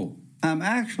school. I'm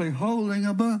actually holding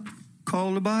a book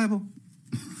called the Bible.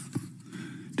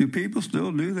 Do people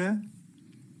still do that?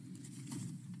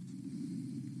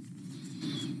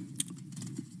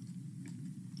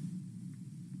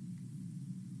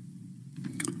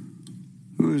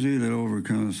 Who is he that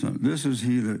overcomes? This is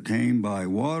he that came by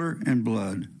water and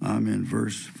blood. I'm in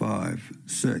verse 5,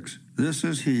 6. This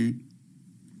is he,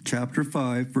 chapter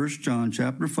 5, 1 John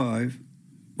chapter 5.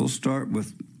 We'll start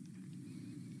with,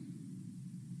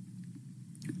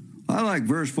 I like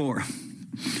verse 4.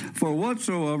 For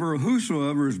whatsoever,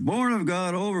 whosoever is born of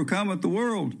God overcometh the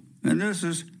world. And this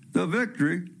is the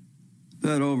victory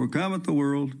that overcometh the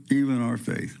world, even our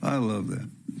faith. I love that.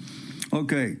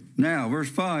 Okay, now, verse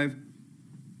 5.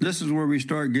 This is where we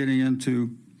start getting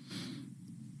into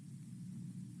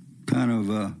kind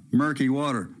of murky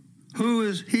water. Who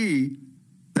is he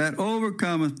that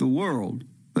overcometh the world,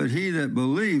 but he that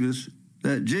believeth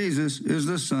that Jesus is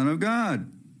the Son of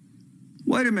God?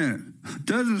 Wait a minute. It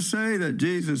doesn't say that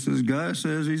Jesus is God. It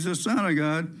says he's the Son of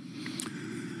God.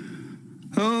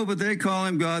 Oh, but they call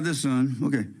him God the Son.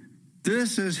 Okay.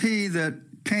 This is he that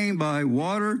came by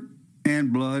water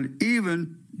and blood,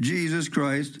 even Jesus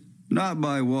Christ, not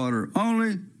by water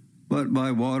only, but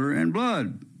by water and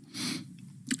blood,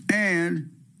 and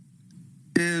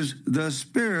is the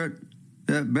Spirit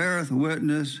that beareth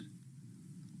witness,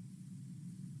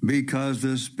 because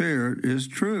the Spirit is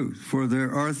truth. For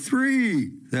there are three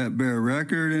that bear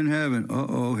record in heaven.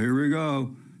 Here we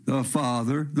go. The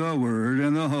Father, the Word,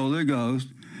 and the Holy Ghost.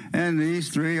 And these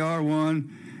three are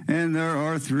one, and there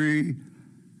are three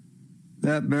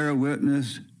that bear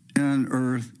witness on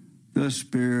earth, the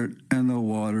Spirit and the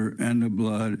water and the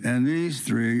blood, and these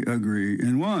three agree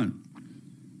in one.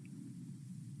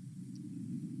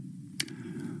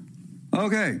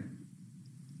 Okay,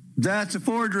 that's a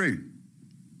forgery.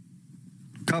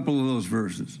 Couple of those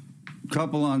verses.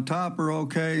 Couple on top are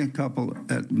okay, a couple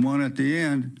at one at the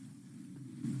end.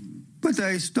 But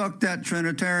they stuck that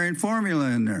Trinitarian formula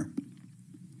in there.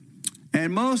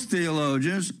 And most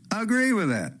theologians agree with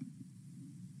that.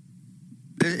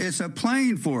 It's a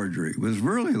plain forgery. It was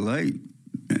really late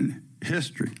in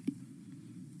history.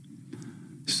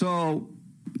 So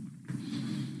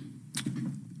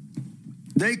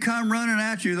they come running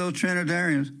at you, those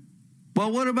Trinitarians.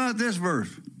 Well, what about this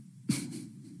verse?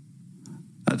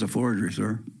 That's a forgery,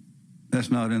 sir. That's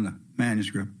not in the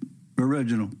manuscript,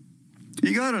 original.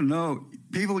 You got to know,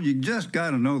 people, you just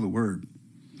got to know the word.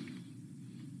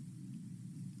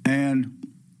 And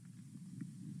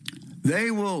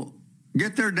they will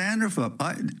get their dandruff up.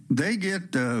 They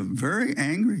get very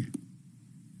angry.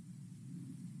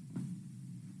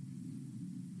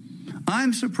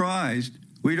 I'm surprised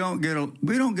we don't get a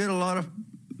lot of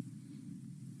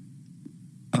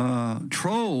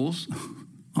trolls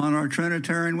on our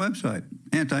Trinitarian website,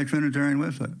 anti-Trinitarian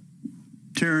website,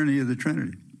 Tyranny of the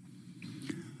Trinity.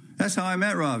 That's how I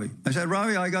met Ravi. I said,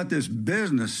 Ravi, I got this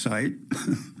business site,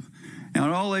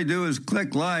 and all they do is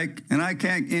click like, and I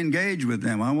can't engage with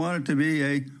them. I want it to be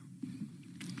a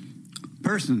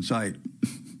person site.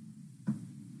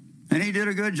 And he did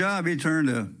a good job. He turned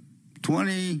a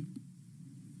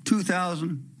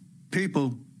 22,000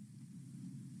 people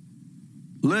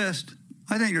list.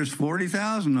 I think there's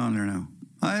 40,000 on there now.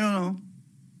 I don't know.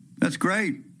 That's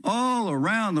great. All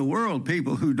around the world,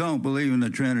 people who don't believe in the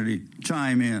Trinity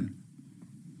chime in.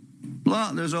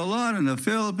 There's a lot in the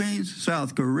Philippines,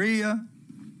 South Korea.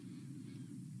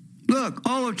 Look,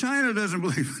 all of China doesn't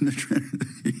believe in the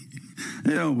Trinity.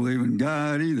 They don't believe in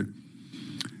God either.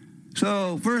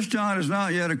 So 1 John has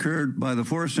not yet occurred by the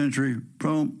 4th century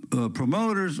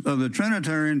promoters of the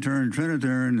Trinitarian turned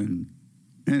Trinitarian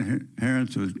and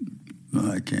inherents of...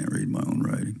 I can't read my own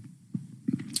writing.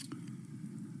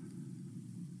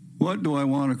 What do I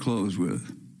want to close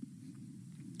with?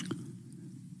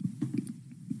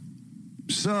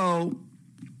 So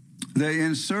they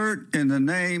insert in the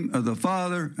name of the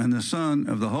Father and the Son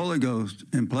of the Holy Ghost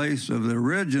in place of the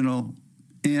original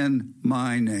in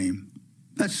my name.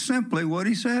 That's simply what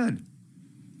he said.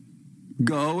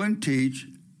 Go and teach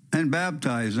and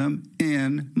baptize them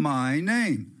in my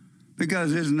name.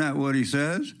 Because isn't that what he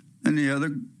says in the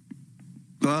other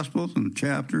Gospels and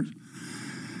chapters?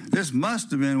 This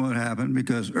must have been what happened,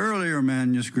 because earlier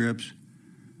manuscripts,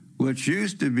 which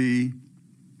used to be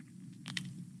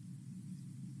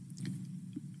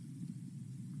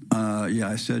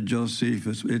I said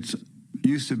Josephus. It's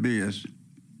Eusebius.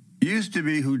 Used to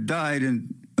be who died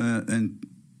and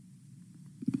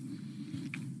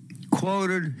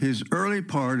quoted his early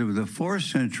part of the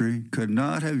 4th century, could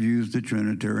not have used the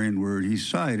Trinitarian word. He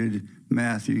cited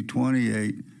Matthew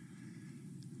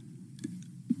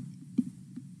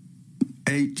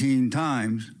 18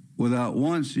 times without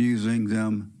once using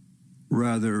them,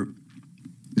 rather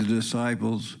the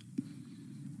disciples.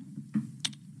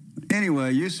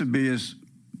 Anyway, Eusebius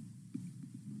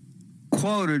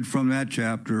quoted from that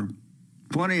chapter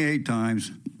 28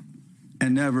 times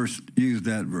and never used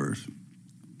that verse.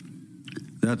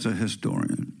 That's a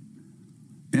historian.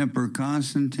 Emperor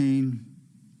Constantine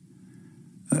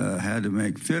had to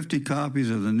make 50 copies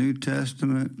of the New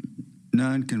Testament.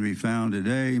 None can be found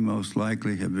today, most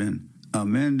likely have been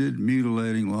amended,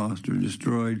 mutilated, lost, or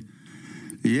destroyed.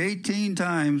 The 18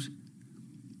 times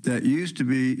that used to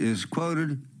be is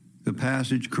quoted the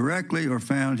passage correctly or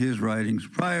found his writings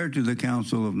prior to the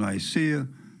Council of Nicaea,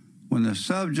 when the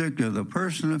subject of the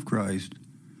person of Christ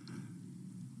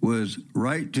was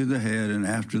right to the head, and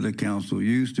after the council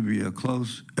used to be a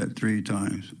close at 3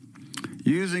 times.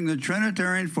 Using the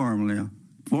Trinitarian formula,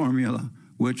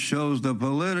 which shows the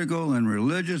political and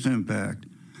religious impact,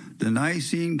 the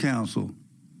Nicene Council.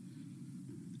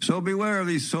 So beware of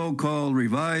these so-called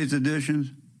revised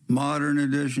editions, modern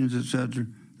editions, etc.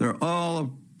 They're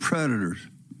all predators.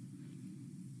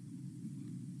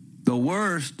 The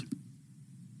worst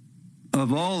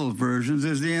of all the versions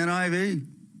is the NIV,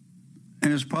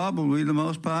 and it's probably the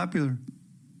most popular.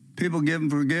 People give them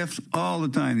for gifts all the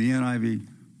time. The NIV,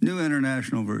 New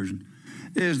International Version,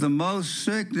 is the most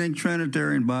sickening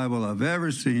Trinitarian Bible I've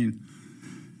ever seen.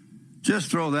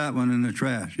 Just throw that one in the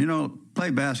trash. You know,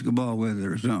 play basketball with it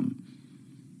or something.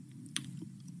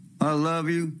 I love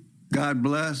you. God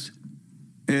bless.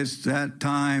 It's that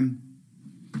time.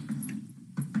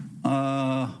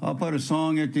 I'll put a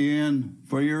song at the end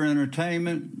for your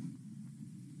entertainment.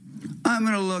 I'm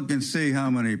going to look and see how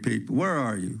many people. Where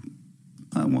are you?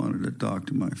 I wanted to talk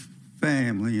to my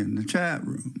family in the chat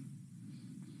room.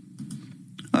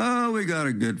 Oh, we got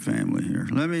a good family here.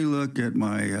 Let me look at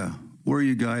my where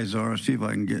you guys are, see if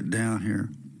I can get down here.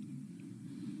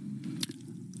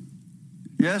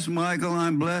 Yes, Michael,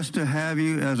 I'm blessed to have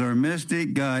you as our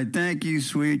mystic guide. Thank you,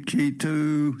 sweet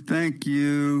Kitu. Thank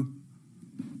you.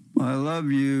 I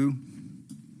love you.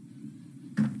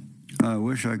 I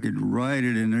wish I could write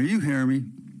it in there. You hear me?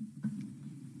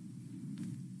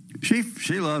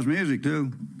 She loves music,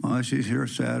 too. Oh, she's here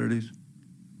Saturdays.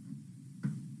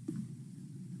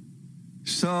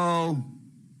 So,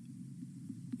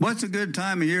 what's a good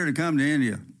time of year to come to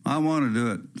India? I want to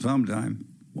do it sometime.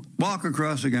 Walk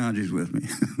across the Ganges with me.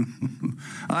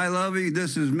 I love you.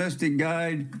 This is Mystic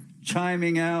Guide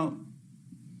chiming out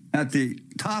at the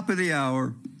top of the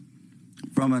hour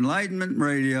from Enlightenment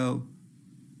Radio.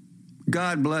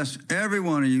 God bless every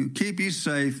one of you. Keep you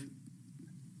safe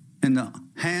in the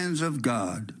hands of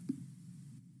God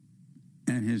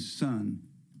and his Son,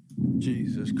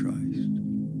 Jesus Christ.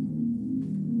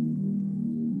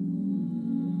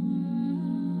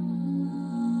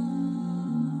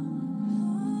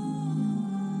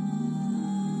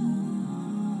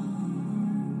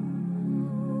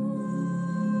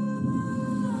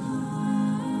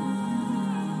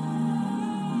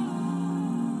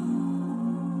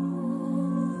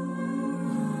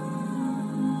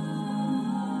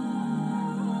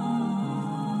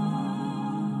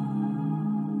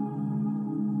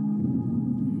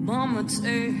 Mama,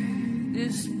 take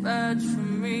this badge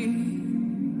from me.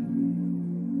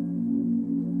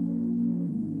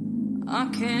 I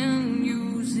can't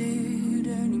use it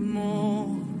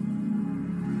anymore.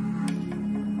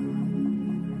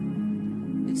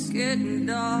 It's getting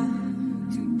dark,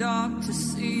 too dark to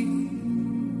see.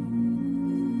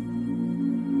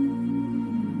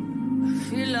 I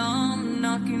feel I'm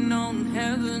knocking on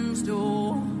heaven's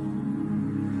door.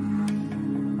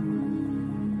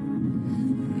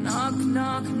 Knock,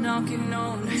 knock, knocking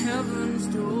on heaven's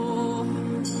door.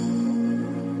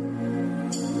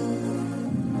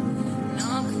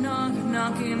 Knock, knock,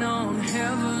 knocking on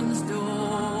heaven's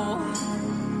door.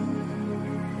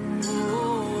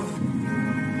 Oh,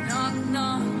 knock,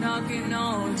 knock, knocking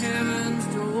on heaven's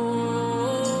door.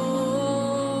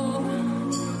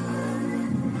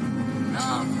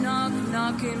 Knock, knock,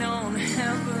 knocking on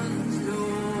heaven's door.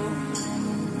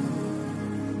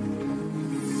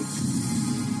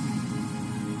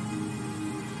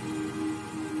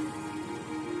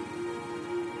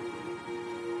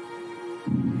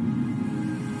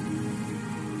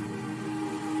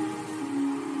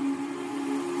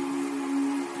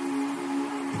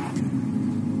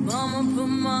 Mama, put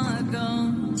my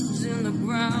guns in the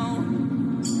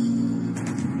ground.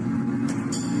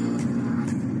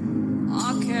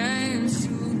 I can't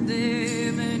shoot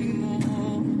them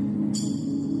anymore.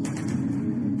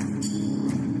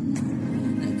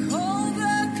 The cold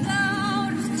black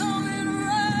cloud is coming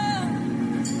around,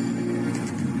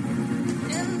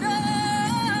 and I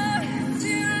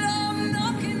feel I'm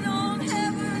knocking on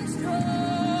heaven's door.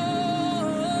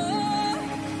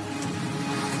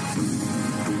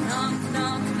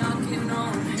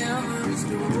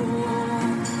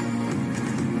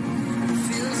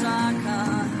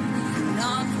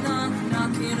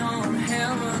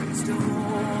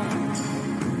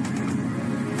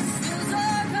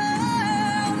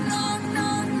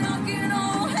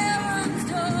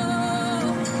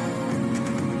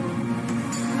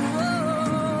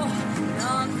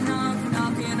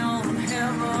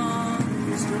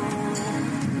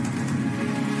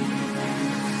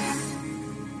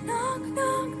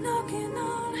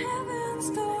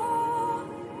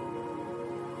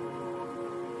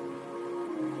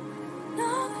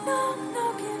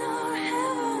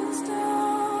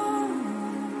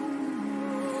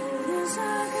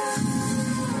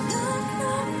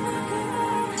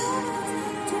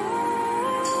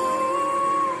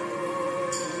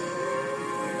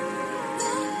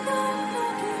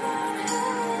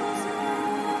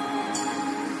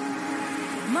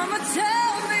 Mama, tell